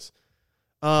what it is.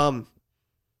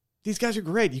 These guys are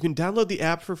great. You can download the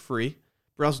app for free,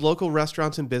 browse local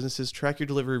restaurants and businesses, track your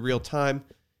delivery real time.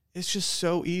 It's just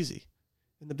so easy.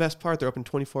 And the best part, they're open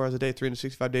 24 hours a day,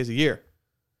 365 days a year.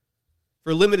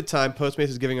 For a limited time, Postmates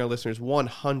is giving our listeners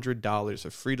 $100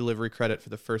 of free delivery credit for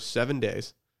the first 7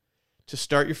 days. To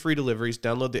start your free deliveries,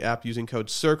 download the app using code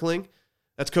CIRCLING.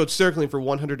 That's code CIRCLING for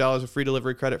 $100 of free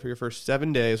delivery credit for your first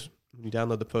 7 days when you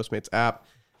download the Postmates app.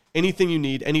 Anything you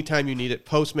need, anytime you need it,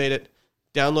 Postmate it.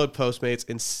 Download Postmates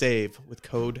and save with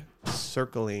code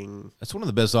CIRCLING. That's one of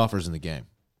the best offers in the game.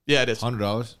 Yeah, it is.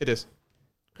 $100? It is.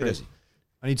 Crazy. It is.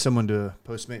 I need someone to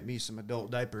Postmate me some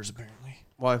adult diapers, apparently.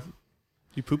 Why?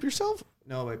 You poop yourself?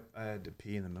 No, I had to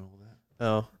pee in the middle of that.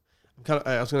 Oh.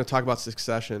 I was going to talk about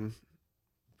Succession,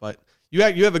 but you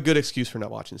have a good excuse for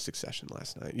not watching Succession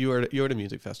last night. You were at a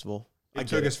music festival. It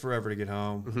took us forever to get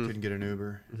home. Couldn't get an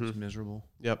Uber. It was miserable.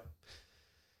 Yep.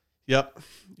 You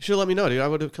should have let me know, dude. I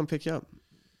would have come pick you up.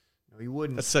 No, you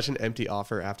wouldn't. That's such an empty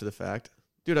offer after the fact.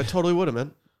 Dude, I totally would have,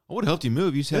 man. I would have helped you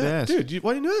move. You said ask. Dude,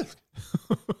 why didn't you ask?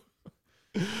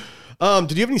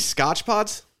 Did you have any Scotch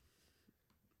pods?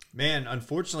 Man,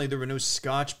 unfortunately, there were no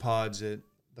Scotch pods at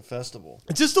the festival.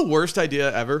 It's just the worst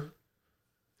idea ever.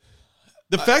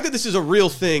 The fact that this is a real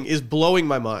thing is blowing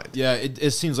my mind. Yeah,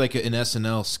 it seems like an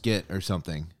SNL skit or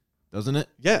something, doesn't it?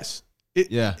 Yes.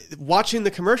 Watching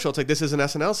the commercial, it's like, this is an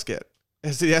SNL skit.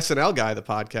 As the SNL guy, the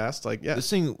podcast, like, yeah. This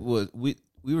thing was, we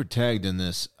were tagged in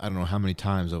this, I don't know how many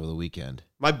times over the weekend.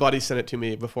 My buddy sent it to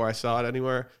me before I saw it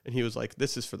anywhere, and he was like,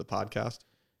 this is for the podcast.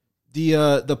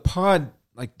 The pod,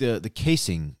 like the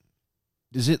casing,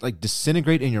 does it like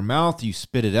disintegrate in your mouth? Do you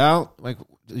spit it out? Like,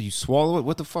 do you swallow it?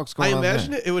 What the fuck's going on? I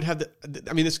imagine it would have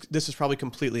this is probably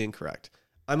completely incorrect.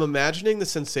 I'm imagining the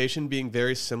sensation being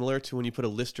very similar to when you put a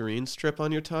Listerine strip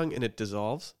on your tongue and it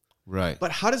dissolves. Right.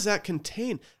 But how does that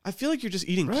contain? I feel like you're just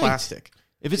eating plastic.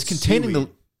 If it's containing seaweed.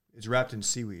 It's wrapped in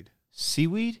seaweed.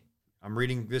 Seaweed? I'm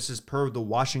reading, this is per the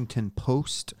Washington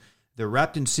Post. They're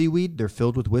wrapped in seaweed, they're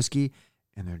filled with whiskey,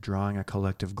 and they're drawing a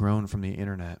collective groan from the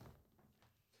internet.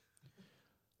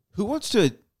 Who wants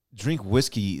to drink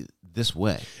whiskey this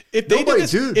way? If they did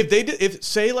this, if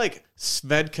say like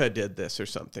Svedka did this or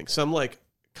something, some like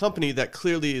company that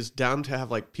clearly is down to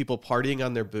have like people partying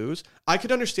on their booze, I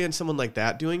could understand someone like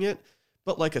that doing it.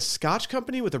 But like a Scotch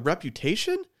company with a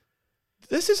reputation,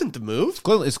 this isn't the move.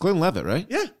 It's Glenlivet, right?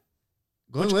 Yeah.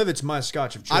 Glenlivet's my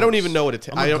Scotch of choice. I don't even know what it.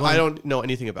 I don't know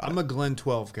anything about it. I'm a Glen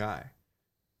 12 guy.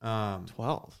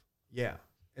 12. Yeah,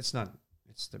 it's not.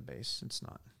 It's the base. It's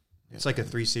not. It's like a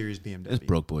 3 Series BMW. It's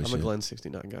broke boy shit. I'm a Glen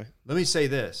 69 guy. Let me say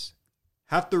this: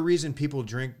 half the reason people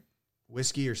drink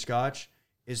whiskey or Scotch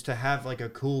is to have like a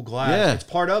cool glass. Yeah. It's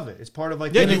part of it. It's part of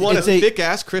like. Yeah, you want a thick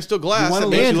ass crystal glass that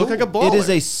makes you look like a baller. It is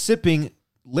a sipping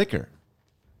liquor.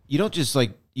 You don't just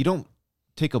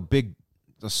take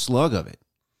a slug of it.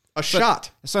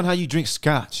 Shot. That's not how you drink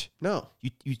Scotch. No.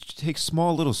 You take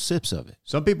small little sips of it.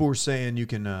 Some people were saying you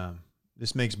can.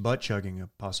 This makes butt chugging a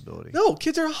possibility. No,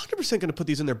 kids are 100% going to put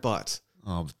these in their butts.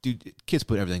 Oh, dude, kids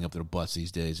put everything up their butts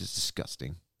these days. It's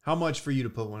disgusting. How much for you to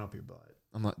put one up your butt?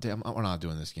 We're not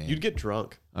doing this game. You'd get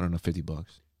drunk. I don't know, $50.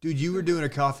 Dude, you were doing a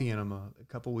coffee enema a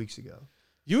couple weeks ago.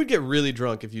 You would get really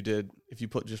drunk if you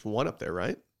put just one up there,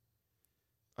 right?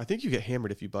 I think you get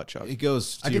hammered if you butt chug. It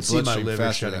goes to I your can see my bloodstream liver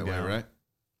faster shutting that way, down. right?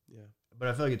 Yeah. But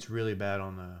I feel like it's really bad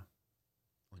on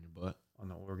your butt, on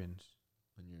the organs.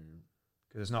 on your.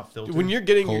 Because it's not filtered. When you're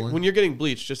getting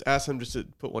bleached, just ask them just to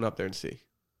put one up there and see.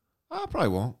 I probably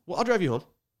won't. Well, I'll drive you home.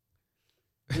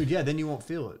 Dude, yeah, then you won't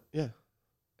feel it. Yeah.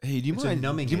 Hey, do you It's a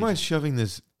numbing mind agent. shoving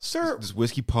this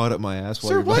whiskey pod up my ass while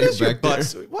Sir, you're why does your back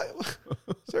there? butt?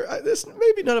 Sir, this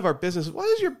may be none of our business. Why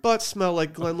does your butt smell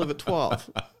like Glenlivet 12?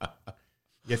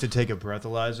 You have to take a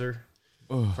breathalyzer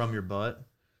from your butt.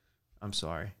 I'm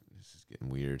sorry. This is getting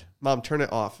weird. Mom, turn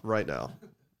it off right now.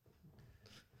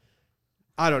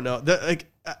 I don't know.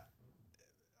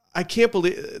 I can't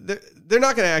believe they're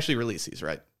not going to actually release these,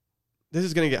 right? This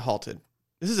is going to get halted.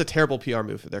 This is a terrible PR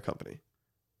move for their company.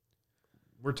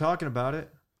 We're talking about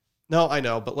it. No, I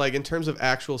know, but like in terms of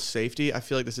actual safety, I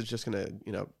feel like this is just going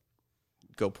to,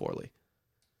 go poorly.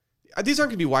 These aren't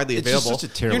going to be widely It's available. just such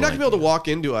a terrible You're not going to be able to idea.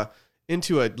 walk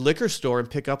into a liquor store and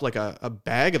pick up like a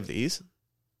bag of these.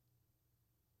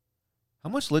 How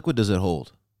much liquid does it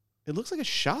hold? It looks like a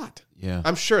shot. Yeah.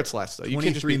 I'm sure it's less though. You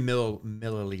can't just 23 be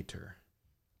milliliter.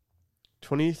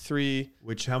 23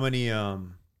 Which how many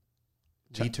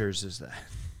liters is that?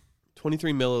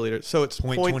 23 milliliters. So it's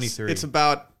 0.23. It's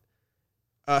about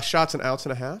shots an ounce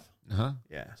and a half. Uh-huh.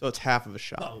 Yeah. So it's half of a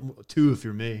shot. 2 if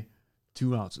you're me.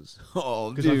 2 ounces.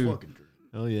 Oh, Because I fucking drink.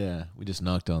 Oh, yeah. We just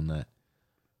knocked on that.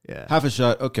 Yeah. Half a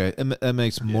shot. Okay. That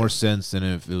makes more sense than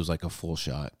if it was like a full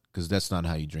shot, because that's not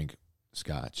how you drink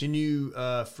scotch. Can you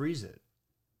freeze it?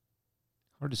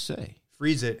 Hard to say.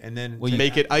 Freeze it and then Well, you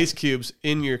Make it ice cubes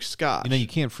in your scotch. You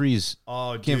can't freeze.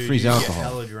 Oh, can't dude, freeze you alcohol. Get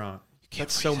hella drunk.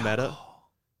 That's so meta.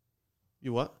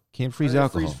 You what? Can't freeze I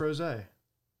alcohol. Freeze froze.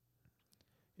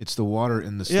 It's the water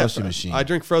in the Yeah, slushy machine. I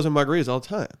drink frozen margaritas all the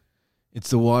time. It's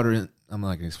the water in. I'm not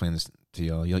going to explain this to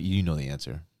y'all. You know the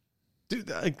answer.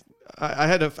 Dude, I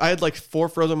had like 4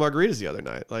 frozen margaritas the other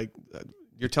night. Like,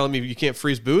 you're telling me you can't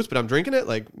freeze booze, but I'm drinking it?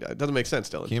 Like, it doesn't make sense,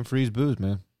 Dylan. Can't freeze booze,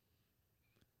 man.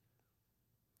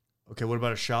 Okay, what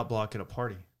about a shot block at a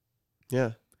party?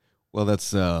 Yeah. Well,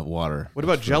 that's water. What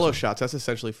about It's Jello frozen. shots? That's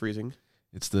essentially freezing.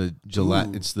 It's the Ooh.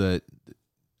 It's the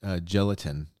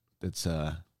gelatin. That's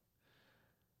I'm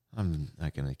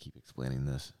not going to keep explaining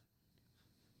this.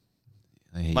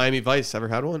 I hate. Miami Vice, ever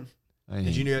had one?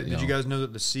 Did you guys know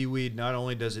that the seaweed not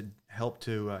only does it help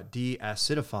to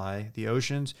de-acidify the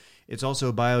oceans, it's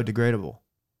also biodegradable.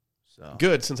 So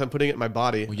Good, since I'm putting it in my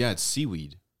body. Well, yeah, it's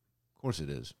seaweed. Of course it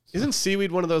is. Isn't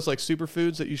seaweed one of those like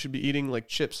superfoods that you should be eating like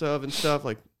chips of and stuff?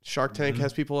 Like Shark Tank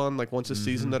has people on like once a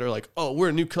season that are like, oh, we're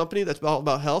a new company that's all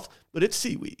about health, but it's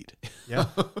seaweed. yeah.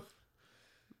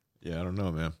 Yeah, I don't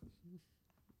know, man.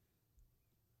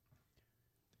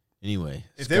 Anyway,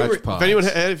 If they were- Scotch If anyone,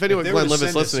 pods. if anyone, they were Glenn to Livet's send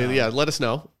us listening, some- yeah, let us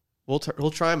know. We'll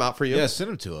try them out for you. Yeah, send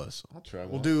them to us. I'll try one.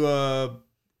 We'll do a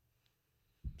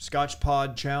Scotch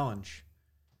Pod challenge.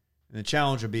 And the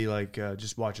challenge would be like,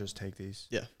 just watch us take these.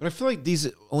 Yeah. But I feel like these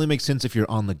only make sense if you're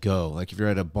on the go, like if you're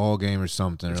at a ball game or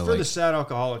something. It's or for like, the sad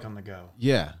alcoholic on the go.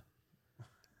 yeah.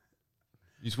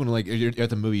 You just want to, like, you're at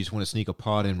the movie, you just want to sneak a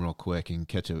pod in real quick and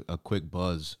catch a quick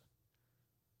buzz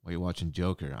while you're watching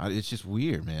Joker. It's just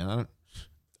weird, man.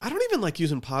 I don't even like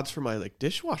using pods for my like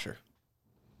dishwasher.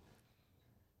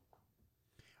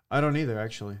 I don't either,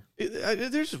 actually. They're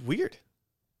just weird.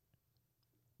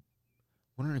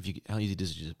 Wondering how easy it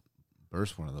is to just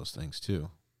burst one of those things too.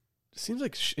 It seems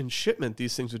like in shipment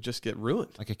these things would just get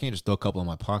ruined. Like I can't just throw a couple in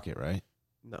my pocket, right?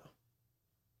 No.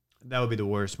 That would be the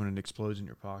worst when it explodes in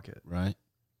your pocket. Right.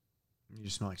 You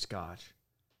just smell like scotch.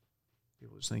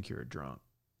 People just think you're a drunk.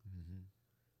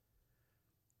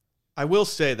 I will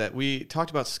say that we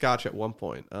talked about scotch at one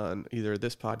point on either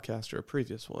this podcast or a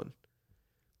previous one.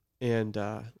 And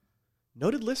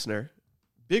noted listener,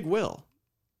 Big Will,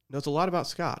 knows a lot about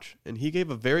scotch. And he gave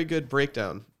a very good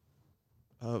breakdown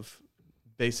of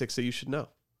basics that you should know.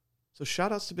 So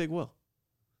shout outs to Big Will.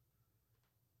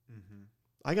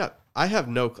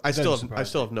 I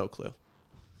still have no clue.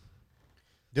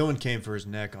 Dylan came for his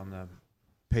neck on the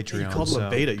Patreon. You called him so a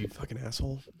beta, you fucking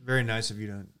asshole. Very nice of you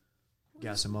to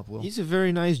gas him up, Will. He's a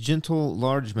very nice, gentle,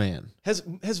 large man.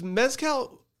 Has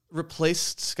mezcal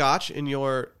replaced scotch in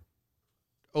your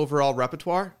overall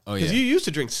repertoire? Oh, Because yeah. you used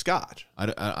to drink scotch.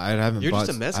 I haven't. You're bought,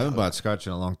 just a mezcal I haven't guy. bought scotch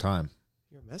in a long time.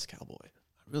 You're a mezcal boy.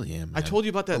 I really am. I Man. told you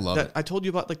about I love it. I told you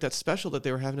about like that special that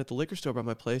they were having at the liquor store by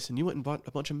my place, and you went and bought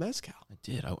a bunch of mezcal. I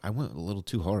did. I went a little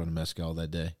too hard on the mezcal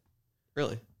that day.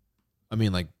 Really? I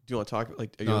mean, like, Do you want to talk?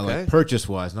 Like, are you no, okay? like purchase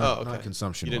wise, not, Oh, okay. not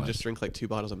consumption. You didn't wise. just drink like 2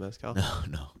 bottles of mezcal.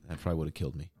 No, that probably would have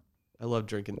killed me. I love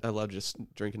just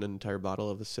drinking an entire bottle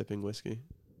of the sipping whiskey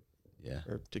Yeah,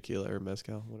 or tequila or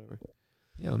mezcal, whatever.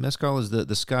 yeah. Mezcal is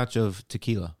the scotch of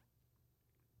tequila.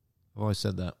 I've always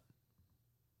said that.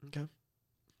 Okay.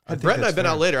 I Had think Brett and I that's been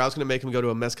fair. out later, I was going to make him go to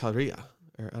a mezcaleria,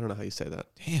 or I don't know how you say that.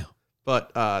 Damn.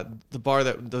 But the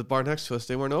bar next to us,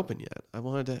 they weren't open yet. I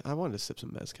wanted to sip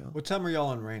some mezcal. What time are y'all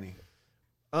on Rainy?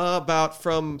 About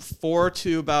from 4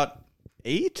 to about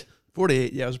 8.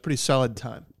 48. Yeah, it was a pretty solid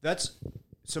time.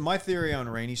 So my theory on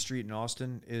Rainy Street in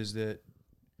Austin is that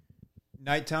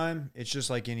Nighttime, it's just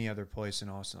like any other place in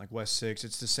Austin, like West 6.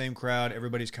 It's the same crowd.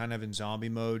 Everybody's kind of in zombie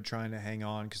mode trying to hang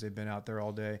on because they've been out there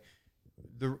all day.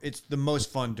 It's the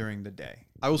most fun during the day.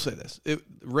 I will say this.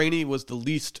 Rainy was the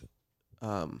least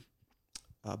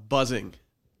buzzing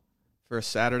for a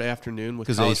Saturday afternoon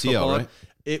with college ACL, football. right?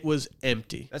 It was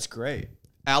empty. That's great.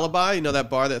 Alibi, you know that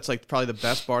bar that's like probably the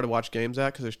best bar to watch games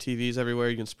at because there's TVs everywhere.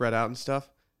 You can spread out and stuff.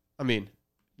 I mean,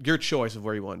 your choice of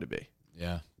where you wanted to be.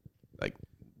 Yeah. Like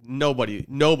nobody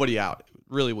out.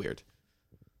 Really weird.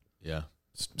 Yeah.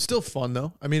 Still fun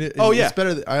though. I mean, Oh, yeah. it's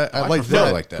better. I like prefer that.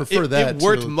 it like that. Prefer It that.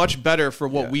 worked to- much better for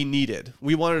what Yeah. we needed.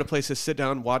 We wanted a place to sit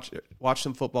down, watch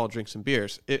some football, drink some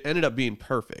beers. It ended up being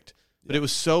perfect, but it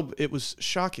was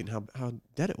shocking how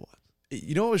dead it was.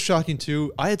 You know what was shocking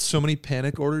too? I had so many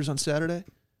panic orders on Saturday.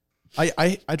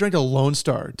 I drank a Lone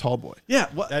Star Tall Boy. Yeah,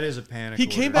 what That is a panic. he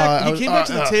order. came back. I He was- came back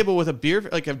to the table with a beer,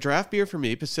 like a draft beer for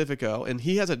me, Pacifico, and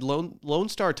he has a Lone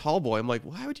Star Tall Boy. I'm like,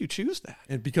 why would you choose that?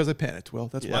 And because I panicked, well,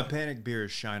 that's My why. panic beer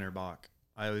is Shiner Bock.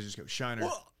 I always just go Shiner.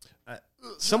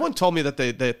 Someone told me that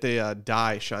they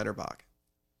dye Shinerbach.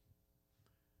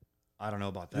 I don't know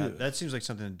about that. Ew. That seems like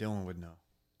something that Dylan would know.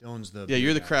 Dylan's the Yeah,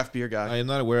 you're the guy. craft beer guy. I am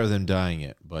not aware of them dying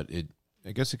it, but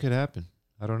I guess it could happen.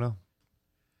 I don't know.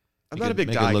 I'm Make not a it- big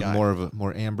make dye it look guy.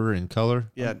 more amber in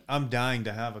color. Yeah, I'm dying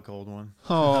to have a cold one.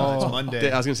 Oh, It's Monday.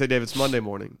 I was gonna say, Dave, it's Monday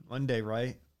morning, Monday,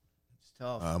 right? It's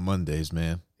tough. Mondays,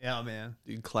 man. Yeah, man.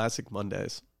 dude. Classic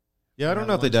Mondays. Yeah, I don't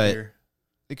know if they Lunch dye it. beer.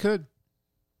 They could.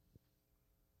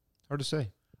 Hard to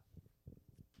say.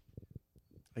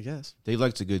 I guess. Dave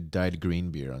likes a good dyed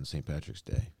green beer on St. Patrick's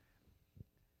Day.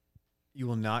 You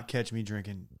will not catch me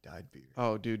drinking dyed beer.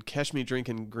 Oh, dude, catch me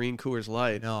drinking green Coors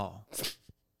Light. No.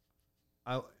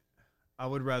 I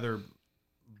would rather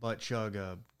butt chug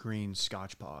a green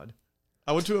Scotch pod.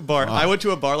 I went to a bar. Oh. I went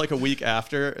to a bar like a week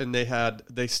after, and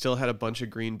they still had a bunch of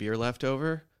green beer left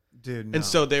over. Dude, no. And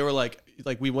so they were like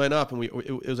we went up, and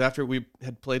it was after we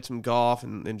had played some golf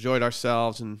and enjoyed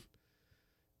ourselves, and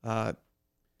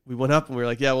we went up and we were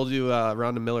like, yeah, we'll do a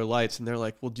round of Miller Lights, and they're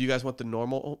like, well, do you guys want the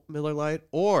normal Miller Light,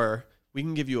 or we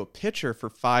can give you a pitcher for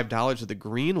 $5 of the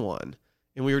green one?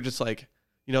 And we were just like,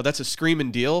 that's a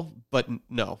screaming deal, but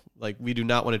no, like we do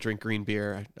not want to drink green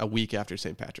beer a week after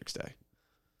St. Patrick's Day.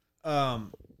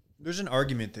 There's an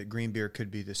argument that green beer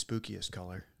could be the spookiest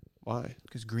color Why?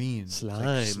 because green it's like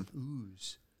Slime. some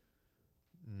ooze.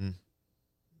 Mm.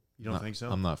 You don't think so?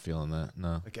 I'm not feeling that.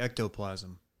 No. Like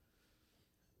ectoplasm.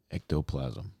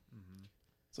 Ectoplasm.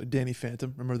 It's like Danny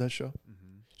Phantom. Remember that show?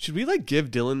 Should we like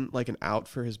give Dylan like an out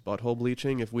for his butthole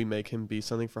bleaching if we make him be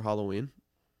something for Halloween?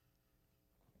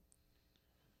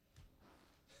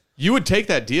 You would take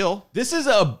that deal. This is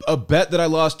a bet that I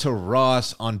lost to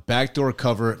Ross on backdoor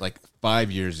cover like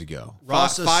 5 years ago.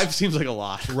 Ross Five seems like a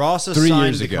lot. Ross 3 assigned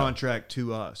years the ago. contract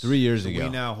to us. 3 years So ago. We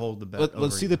now hold the bet. Let's over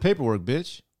see you. the paperwork,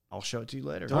 bitch. I'll show it to you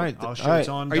later. All right, I'll show all it's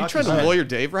right. on. Are you trying to DocuSign. lawyer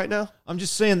Dave right now? I'm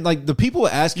just saying, like the people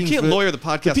asking You can't for lawyer the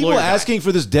podcast. the people lawyer guy. asking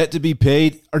for this debt to be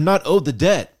paid are not owed the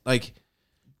debt. Like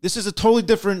this is a totally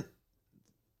different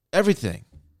everything.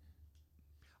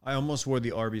 I almost wore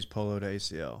the Arby's polo to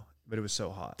ACL, but it was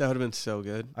so hot. That would have been so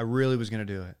good. I really was going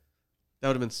to do it. That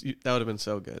would have been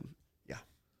so good.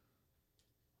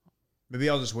 Maybe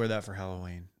I'll just wear that for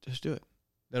Halloween. Just do it.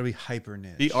 That'll be hyper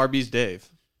niche. Be Arby's Dave.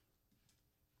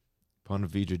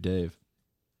 Pontevedra Dave.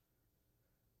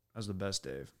 That was the best,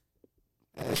 Dave.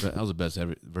 That was the best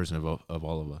version of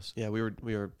all of us. Yeah, we were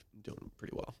doing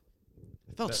pretty well.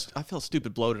 I felt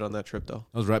stupid bloated on that trip though.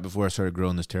 That was right before I started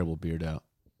growing this terrible beard out.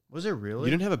 Was it really?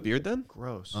 You didn't have a beard then?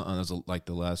 Gross. That was like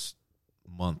the last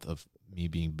month of me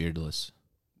being beardless.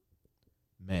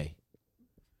 May.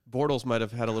 Bortles might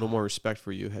have had a little more respect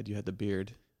for you had you had the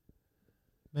beard.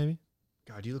 Maybe.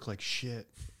 God, you look like shit.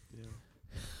 Yeah.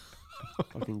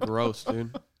 Fucking gross,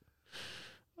 dude.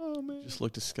 Oh man. Just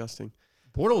look disgusting.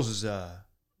 Bortles is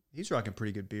he's rocking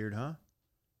pretty good beard, huh?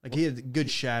 Like he had good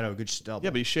shadow, good stubble.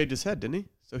 Yeah, but he shaved his head, didn't he?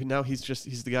 So now he's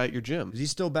the guy at your gym. Is he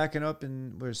still backing up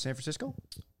in San Francisco?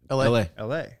 LA.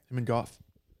 LA. Him and Goff.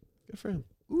 Good for him.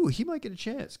 Ooh, he might get a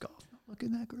chance. Golf not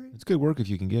looking that great. It's good work if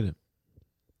you can get it.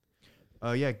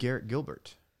 Yeah, Garrett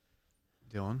Gilbert.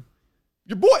 Dylan.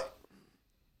 Your boy.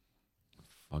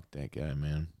 Fuck that guy,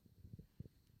 man.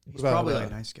 He's about, probably a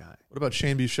nice guy. What about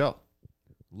Shane Buechele?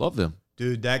 Love them.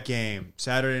 Dude, that game.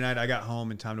 Saturday night, I got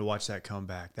home in time to watch that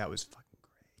comeback. That was fucking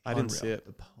great. I didn't see it.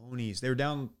 The Ponies. They were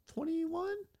down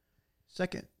 21.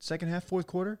 Second half, fourth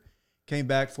quarter. Came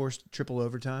back, forced triple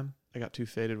overtime. I got too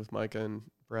faded with Micah and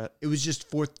Brett. It was just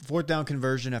fourth down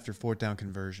conversion after fourth down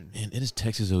conversion. Man, it is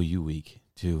Texas OU week,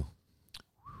 too.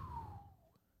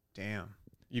 Damn.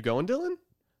 You going, Dylan?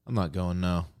 I'm not going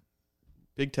now.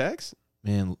 Big Tex?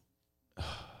 Man,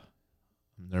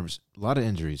 Nervous. A lot of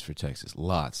injuries for Texas.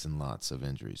 Lots and lots of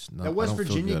injuries. That West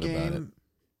Virginia game,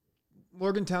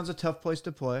 Morgantown's a tough place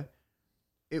to play.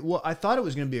 I thought it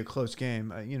was going to be a close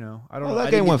game. I don't know. I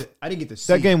didn't get to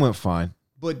see. That game went fine.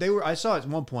 But I saw at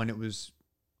one point it was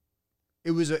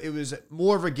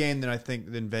more of a game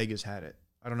than Vegas had it.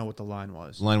 I don't know what the line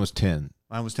was. The line was 10.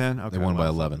 Line was 10? Okay. They won by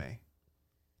 11.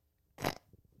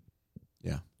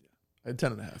 Yeah. I had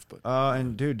 10.5, but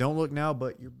and dude, don't look now,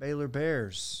 but your Baylor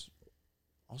Bears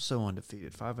also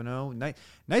undefeated, 5-0.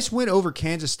 Nice win over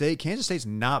Kansas State. Kansas State's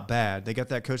not bad. They got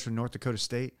that coach from North Dakota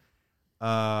State.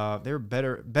 They're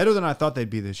better than I thought they'd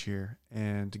be this year.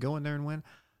 And to go in there and win,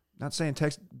 not saying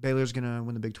Baylor's going to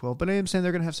win the Big 12, but I am saying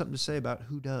they're going to have something to say about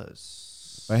who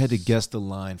does. If I had to guess the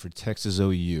line for Texas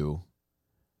OU,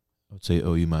 I would say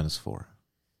OU -4.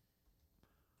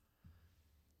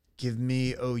 Give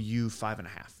me OU 5.5.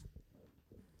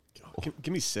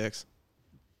 Give me 6.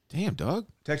 Damn, dog.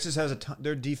 Texas has a ton.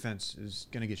 Their defense is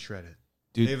going to get shredded.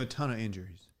 Dude, they have a ton of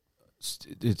injuries.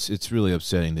 It's really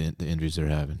upsetting the injuries they're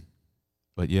having.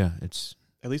 But yeah, it's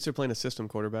at least they're playing a system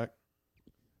quarterback.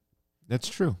 That's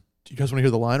true. do you guys want to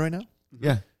hear the line right now?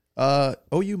 Yeah.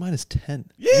 OU -10.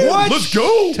 Yeah, what? Let's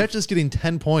go. Texas getting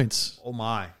 10 points. Oh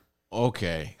my.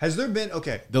 Okay. Has there been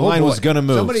The line was gonna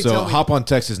move. Somebody so tell me- hop on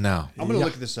Texas now. I'm going to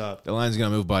look this up. The line's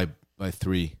gonna move by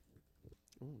 3.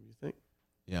 Ooh, you think?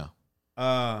 Yeah.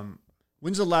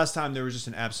 When's the last time there was just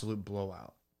an absolute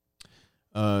blowout?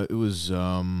 It was.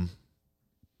 I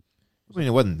mean,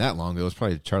 it wasn't that long ago. It was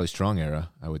probably Charlie Strong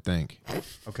era, I would think.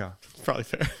 Okay. Probably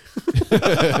fair.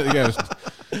 Yeah,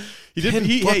 He did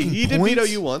beat points?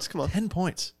 OU once. Come on. 10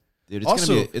 points. dude,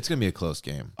 Also- it's gonna be a close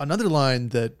game. Another line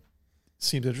that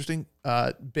seemed interesting.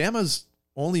 Bama's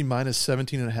only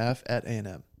 -17.5 at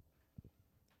A&M.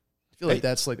 I feel like Hey.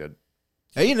 that's like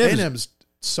A&M's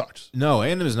sucked. no,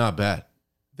 A&M is not bad.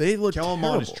 They look Kellerman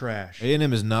terrible. is trash.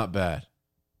 A&M is not bad.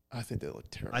 I think they look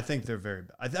terrible. I think they're very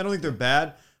bad. I don't think they're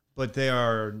bad, but they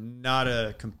are not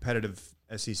a competitive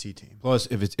SEC team. Plus,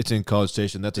 if it's in College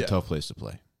Station, that's a Yeah. tough place to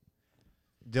play.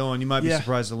 Dylan, you might be Yeah.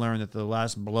 surprised to learn that the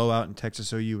last blowout in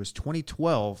Texas OU was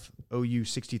 2012, OU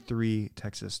 63,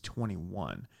 Texas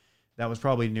 21. That was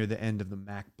probably near the end of the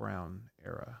Mac Brown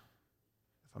era,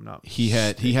 if I'm not He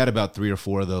had about 3 or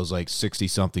 4 of those like 60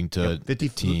 something to 50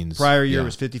 teens. Prior year Yeah.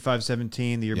 was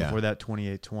 55-17. The year Yeah. before that,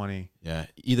 28-20. Yeah,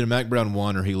 either Mac Brown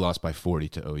won or he lost by 40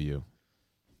 to OU.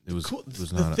 It was Cool. It was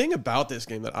The not. thing about this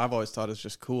game that I've always thought is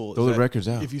just cool. Throw is the that records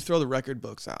out. If you throw the record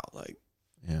books out, like,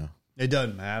 Yeah, It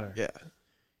doesn't matter. yeah.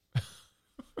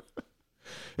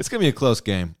 it's gonna be a close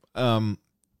game.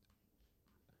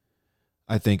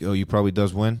 I think OU probably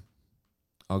does win.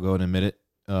 I'll go and admit it.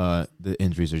 The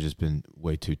injuries have just been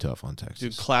way too tough on Texas.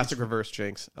 Dude, classic reverse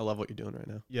jinx. I love what you're doing right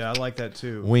now. Yeah, I like that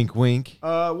too. Wink, wink.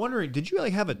 Wondering, did you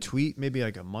have a tweet maybe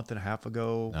like a month and a half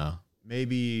ago? No.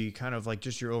 Maybe kind of like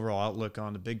just your overall outlook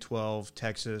on the Big 12,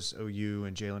 Texas, OU,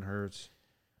 and Jalen Hurts.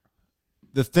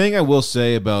 The thing I will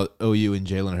say about OU and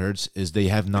Jalen Hurts is they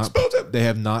have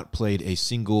not played a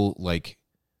single like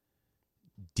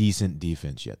decent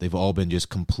defense yet. They've all been just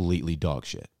completely dog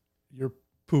shit. You're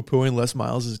poo-pooing Les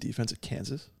Miles' defense at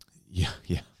Kansas. Yeah.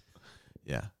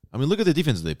 I mean, look at the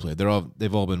defense they played.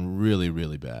 They've all been really,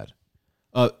 really bad.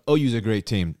 OU's a great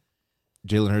team.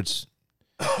 Jalen Hurts,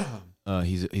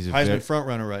 he's a Heisman front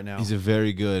runner right now. he's a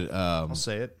very good I'll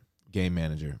say it. game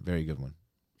manager. Very good one.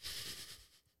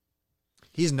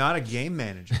 He's not a game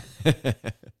manager.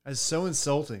 That's so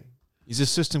insulting. He's a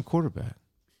system quarterback.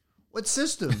 What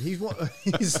system? He's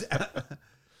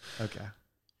okay.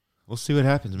 We'll see what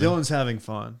happens, man. Dylan's having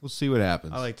fun. We'll see what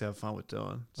happens. I like to have fun with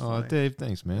Dylan. It's Oh, funny. Dave,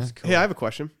 thanks, man. It's cool. Hey, I have a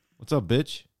question. What's up,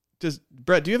 bitch?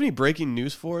 Brett, do you have any breaking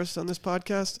news for us on this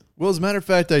podcast? Well, as a matter of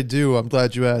fact, I do. I'm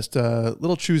glad you asked.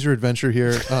 Little choose your adventure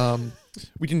here.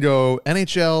 We can go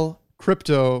NHL,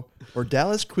 crypto, or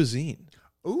Dallas cuisine.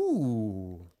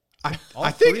 Ooh. I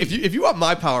think if you want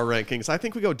my power rankings, I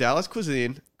think we go Dallas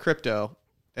cuisine, crypto,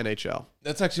 NHL.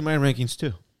 That's actually my rankings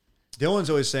too. Dylan's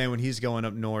always saying when he's going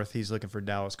up north, he's looking for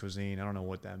Dallas cuisine. I don't know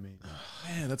what that means.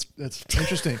 Man, that's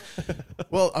interesting.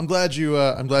 Well, I'm glad you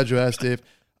asked, Dave.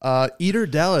 Eater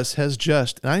Dallas has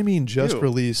just Ew.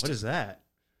 released. What is that?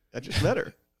 I just met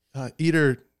her.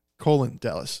 Eater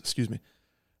Dallas. Excuse me.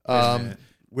 Wait a minute.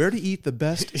 Where to eat the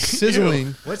best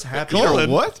sizzling? What's happening?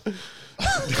 Colon. What?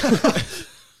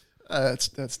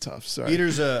 That's tough. Sorry.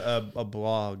 Eater's a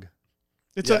blog.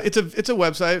 It's a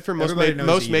website for Everybody knows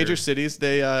most Eater. major cities.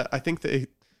 They I think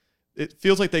it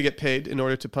feels like they get paid in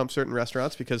order to pump certain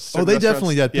restaurants because certain they restaurants-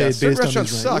 definitely get paid Yeah, based certain on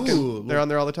restaurants these suck, rankings. Ooh, and they're on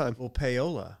there all the time. Well,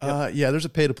 payola. Yeah, there's a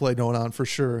pay to play going on for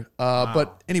sure.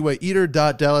 But anyway,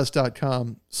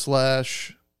 eater.dallas.com/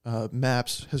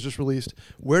 Maps has just released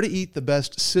where to eat the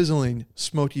best sizzling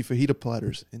smoky fajita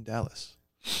platters in Dallas.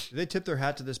 Did they tip their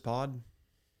hat to this pod?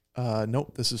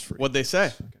 Nope, this is free. What'd they say?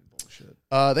 Fucking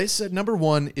bullshit. They said number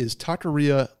 1 is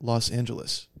Taqueria Los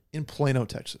Angeles in Plano,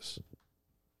 Texas.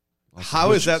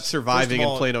 How is that surviving First of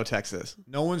all, in Plano, Texas?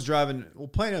 No one's driving. Well,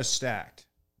 Plano's stacked.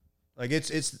 Like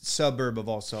it's suburb of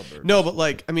all suburbs. No, but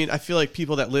like, I mean, I feel like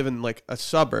people that live in like a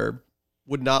suburb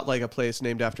would not like a place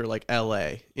named after like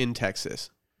L.A. in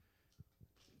Texas.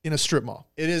 In a strip mall.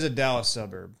 It is a Dallas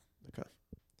suburb. Okay.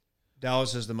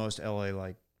 Dallas is the most LA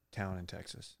like town in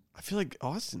Texas. I feel like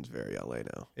Austin's very L.A.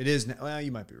 now. It is. Well,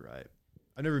 you might be right.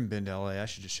 I've never even been to LA. I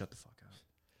should just shut the fuck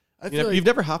up. You've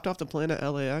never hopped off the planet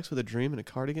LAX with a dream and a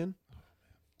cardigan?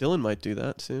 Dylan might do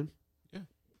that soon. Yeah.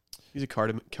 He's a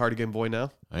cardigan boy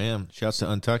now. I am. Shouts to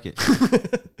Untuck It.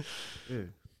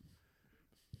 Dude.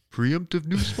 Preemptive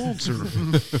new sponsor.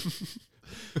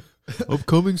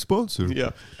 Upcoming sponsor.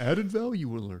 Yeah. Added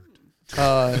value alert.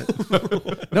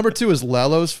 Number 2 is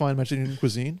Lalo's Fine Mexican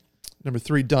Cuisine. Number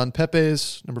 3, Don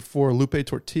Pepe's. Number 4, Lupe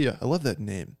Tortilla. I love that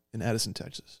name in Addison,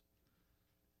 Texas.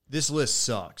 This list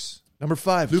sucks. Number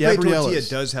 5, Lupe Tortilla Gabriella's.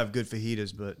 does have good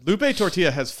fajitas, but Lupe Tortilla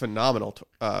has phenomenal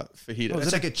fajitas.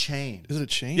 it's like a chain. Is it a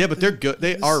chain? Yeah, but they're good.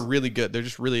 They are really good. They're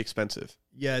just really expensive.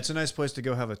 Yeah, it's a nice place to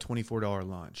go have a $24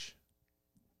 lunch.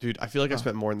 Dude, I feel like I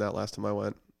spent more than that last time I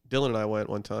went. Dylan and I went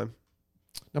one time.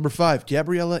 Number 5,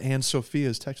 Gabriella and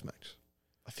Sophia's Tex-Mex.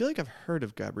 I feel like I've heard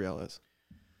of Gabriella's.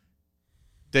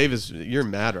 Dave, you're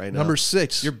mad right now. Number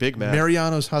 6, You're big mad.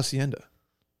 Mariano's Hacienda.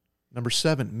 Number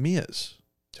 7, Mia's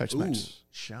Tex-Mex.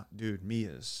 Dude,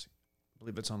 Mia's. I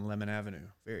believe it's on Lemon Avenue.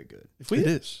 Very good. If It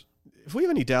is. If we have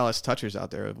any Dallas touchers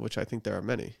out there, which I think there are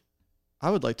many, I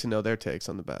would like to know their takes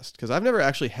on the best. Because I've never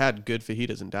actually had good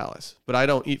fajitas in Dallas. But I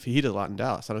don't eat fajitas a lot in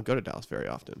Dallas. I don't go to Dallas very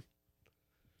often.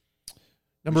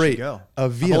 Number We should 8, go.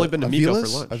 I've only been to Mico for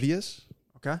lunch. Avila's.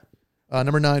 Okay.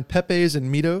 Number 9, Pepe's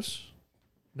and Mitos.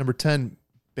 Number 10,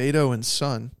 Beto and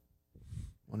Son.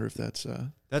 Wonder if that's...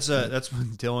 That's when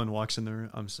Dylan walks in the room.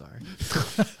 I'm sorry.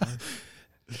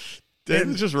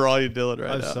 Dave's just rawing Dylan right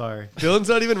I'm now. sorry. Dylan's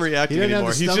not even reacting He doesn't have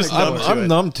anymore. the He's just stomach numb for to I'm it.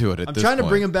 numb to it at I'm this trying to point.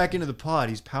 bring him back into the pod.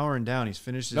 He's powering down. He's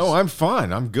finished his... No, I'm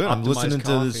fine. I'm good. I'm Optimized listening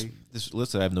to this coffee. this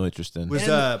list that I have no interest in. Was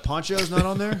Poncho's not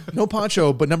on there? No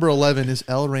Pancho, but number 11 is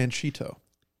El Ranchito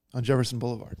on Jefferson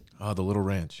Boulevard. Oh, the Little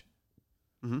Ranch.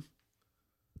 Mm-hmm.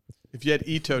 If you had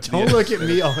Ito to Don't the look at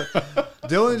me.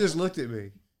 Dylan just looked at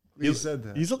me. He said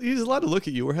that. He's allowed to look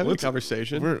at you. We're having a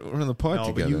conversation. We're in the pod No,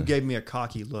 but together. you gave me a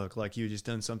cocky look, like you just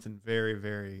done something very,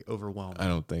 very overwhelming. I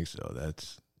don't think so.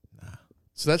 That's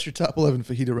So that's your top 11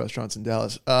 fajita restaurants in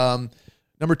Dallas.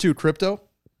 Number 2, Crypto.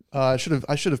 I should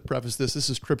have prefaced this. This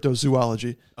is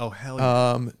cryptozoology. Oh hell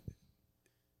yeah!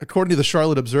 According to the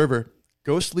Charlotte Observer,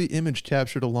 ghostly image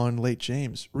captured along Lake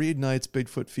James reignites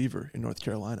Bigfoot fever in North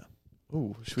Carolina.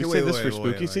 Ooh, should we Okay, save wait, this wait, for wait,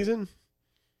 spooky wait. season?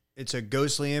 It's a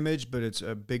ghostly image, but it's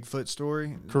a Bigfoot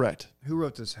story. Correct. Who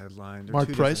wrote this headline? They're Mark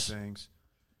two Price. different things.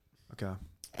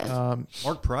 Okay.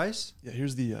 Mark Price. Yeah,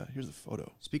 here's the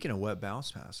photo. Speaking of wet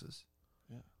bounce passes,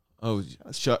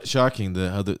 shocking.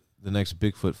 How the next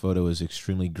Bigfoot photo is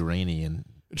extremely grainy and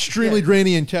Extremely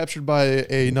grainy and captured by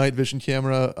a night vision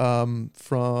camera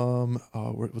from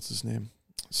what's his name?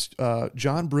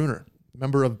 John Bruner,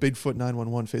 member of Bigfoot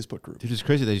 911 Facebook group. dude, it's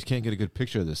crazy that you can't get a good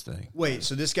picture of this thing. wait.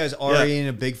 So this guy's already in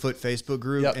a Bigfoot Facebook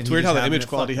group. Yep. And It's he weird just how the happened image to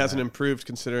quality fuck hasn't that. improved,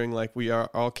 considering like we are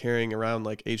all carrying around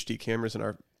like HD cameras in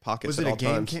our pockets Was at it a all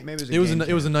game? times. Maybe It was a game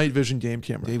it was a night vision game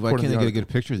camera. Dave, why according can't to they the get a article.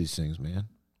 good picture of these things, man?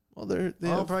 Well, they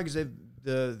Oh, have, probably because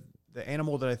the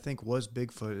animal that I think was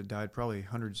Bigfoot had died probably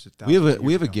hundreds of We thousands. have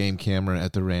we have a ago. game camera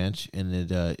at the ranch, and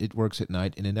it works at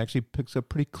night, and it actually picks up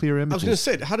pretty clear I images. was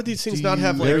going to say, how did these things Do not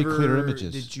have you like? Very ever- clear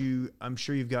images. Did you? I'm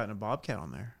sure you've gotten a bobcat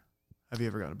on there. Have you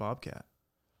ever gotten a bobcat?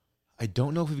 I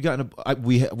don't know if we've gotten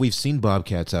we've seen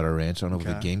bobcats at our ranch. I don't know if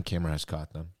the Okay. game camera has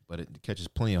caught them, but it catches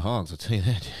plenty of hogs. I'll tell you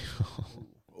that.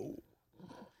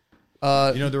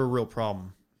 You know they're a real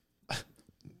problem.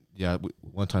 Yeah,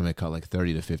 one time I caught like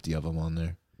 30 to 50 of them on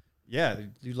there. Yeah,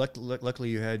 you luckily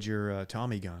you had your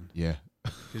Tommy gun Yeah,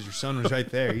 because your son was right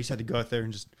there. You just had to go out there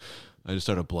and just I just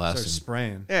started start blasting.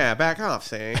 spraying. Yeah, back off,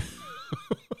 say.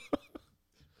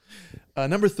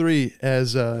 number 3,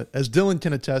 as Dylan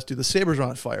can attest to, the Sabres are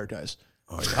on fire, guys.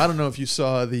 Oh, yeah. I don't know if you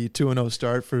saw the 2-0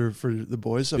 start for the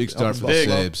boys. Big up start in for Big.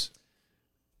 the Buffalo. Sabes.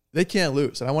 They can't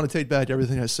lose, and I want to take back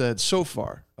everything I said so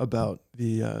far about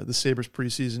the Sabres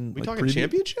preseason. We like, talking preview.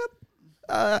 championship?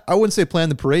 I wouldn't say plan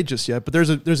the parade just yet, but there's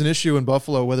an issue in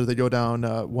Buffalo whether they go down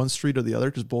one street or the other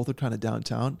because both are kind of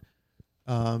downtown.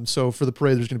 So for the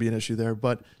parade, there's going to be an issue there.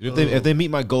 But If they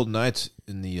meet my Golden Knights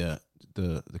in the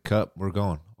the cup, we're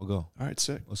going. We'll go. All right,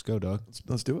 sick. Let's go, dog.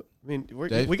 Let's do it. I mean,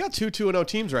 Dave? we got 2-2-0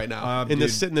 teams right now in Dude.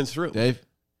 this sitting this room. Dave,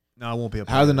 No, I won't be up.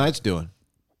 how are the Knights doing?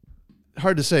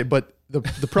 Hard to say, but the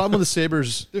problem with the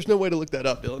Sabres, There's no way to look that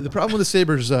up, Dylan. the problem with the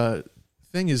Sabres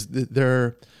thing is that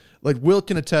they're like Will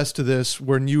can attest to this.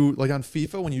 When you like on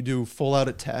FIFA, when you do full out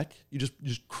attack, you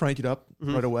just crank it up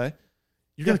right away.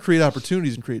 You're going to create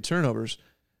opportunities and create turnovers,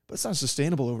 but it's not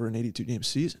sustainable over an 82 game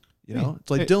season. You know, it's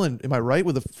like Dylan. Am I right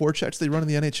with the forechecks they run in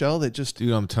the NHL? They just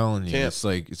Dude, I'm telling you, Can't. it's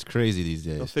like it's crazy these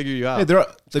days. They'll figure you out. Hey, the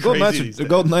Golden crazy Knights. these The days.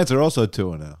 Golden Knights are also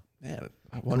 2-0. man.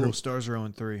 I wonder. Cool. Stars are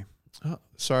 0-3. Oh,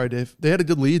 sorry, Dave. They had a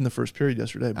good lead in the first period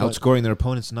yesterday. But, Outscoring their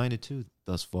opponents 9-2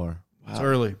 thus far. It's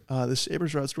early. The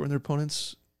Sabres are outscoring their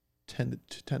opponents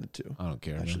 10-2. I don't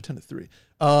care, Actually, man. 10-3.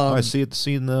 I see it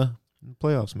in the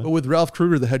playoffs, man. But with Ralph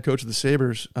Kruger, the head coach of the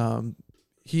Sabres,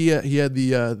 he had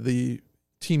the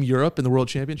Team Europe in the World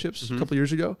Championships a couple of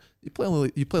years ago. You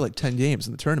play like 10 games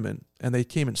in the tournament, and they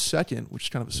came in second, which is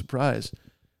kind of a surprise.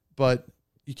 But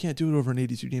you can't do it over an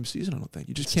 82 game season. I don't think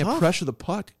you just can't pressure the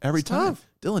puck every time. tough.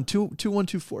 Dylan, 2-1-2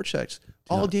 forechecks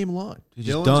all game long. You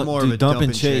just Dylan's more of a dump dump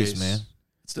and and chase, chase. man.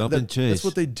 It's Dump and chase. That's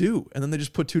what they do, and then they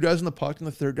just put two guys in the puck, and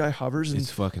the third guy hovers, and It's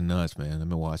fucking nuts, man. I've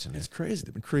been watching it's it. crazy.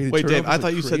 They've been creating. Wait, Dave, turnovers I like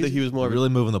thought you said that crazy. he was more of Really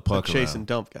moving the a puck chase around. and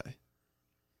dump guy.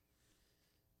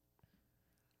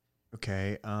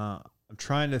 Okay, I'm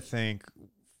trying to think.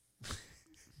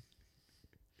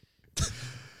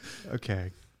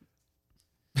 Okay.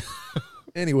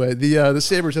 Anyway, the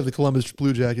Sabres have the Columbus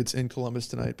Blue Jackets in Columbus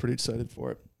tonight. Pretty excited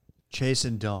for it. Chase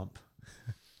and dump.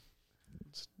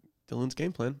 Dylan's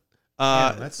game plan.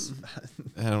 Yeah, that's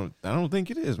I don't think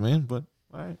it is, man. But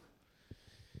all right.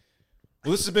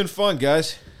 Well, this has been fun,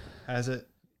 guys. has it.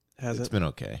 Has It's it? been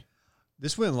okay.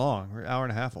 This went long. We're an hour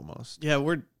and a half almost. Yeah,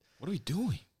 we're What are we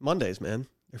doing? Mondays, man.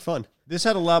 They're fun. This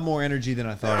had a lot more energy than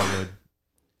I thought it would.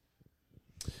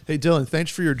 Hey, Dylan, thanks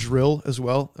for your drill as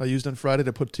well. I used on Friday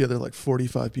to put together like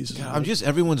 45 pieces. God, of I'm it. just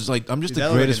everyone's like I'm just Dude, the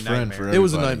that looked like a greatest friend nightmare. for everybody. It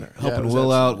was a nightmare. Yeah, Helping it was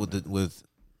Will out absolutely with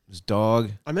his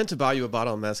dog. I meant to buy you a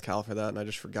bottle of mezcal for that, and I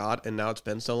just forgot. And now it's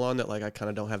been so long that like I kind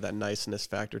of don't have that niceness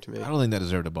factor to me. I don't think that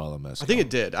deserved a bottle of mess. I think it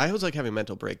did. I was like having a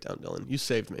mental breakdown, Dylan. You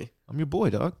saved me. I'm your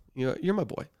boy, dog. You're my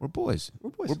boy. We're boys.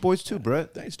 We're boys. We're boys too,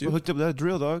 Brett. Thanks, We're dude. hooked up with that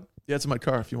drill, dog. Yeah, it's in my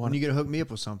car if you When want you it. get to hook me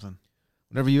up with something.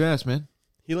 Whenever you ask, man.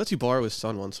 He lets you borrow his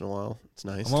son once in a while. It's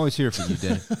nice. I'm always here for you,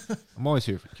 Dad. I'm always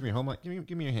here. Come here, hold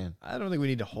give me your hand. I don't think we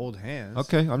need to hold hands.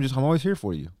 Okay, I'm always here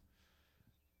for you.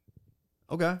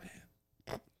 Okay.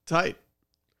 Tight.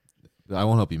 I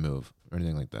won't help you move or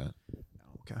anything like that.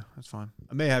 Okay, that's fine.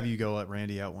 I may have you go let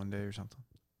Randy out one day or something.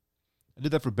 I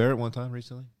did that for Barrett one time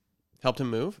recently. Helped him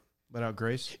move. Let out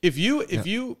Grace. If you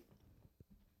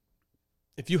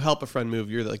help a friend move,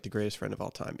 you're like the greatest friend of all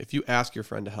time. If you ask your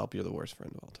friend to help, you're the worst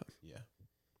friend of all time. Yeah.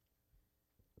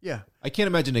 Yeah. I can't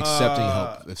imagine accepting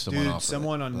help if someone Dude, offers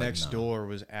someone it. on Like, next no. door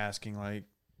was asking, like,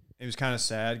 it was kind of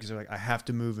sad because they're like, I have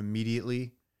to move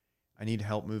immediately. I need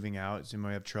help moving out. Does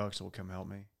anybody have trucks that will come help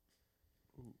me?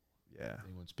 Yeah.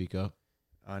 Anyone speak up?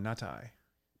 Not I.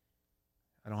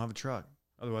 I don't have a truck.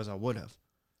 Otherwise, I would have.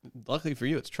 Luckily for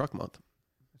you, it's truck month.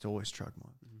 It's always truck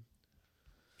month.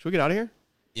 Should we get out of here?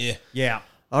 Yeah. Yeah.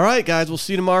 All right, guys. We'll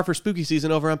see you tomorrow for spooky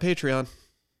season over on Patreon.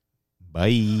 Bye.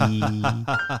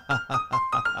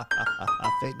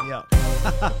 Fade me up.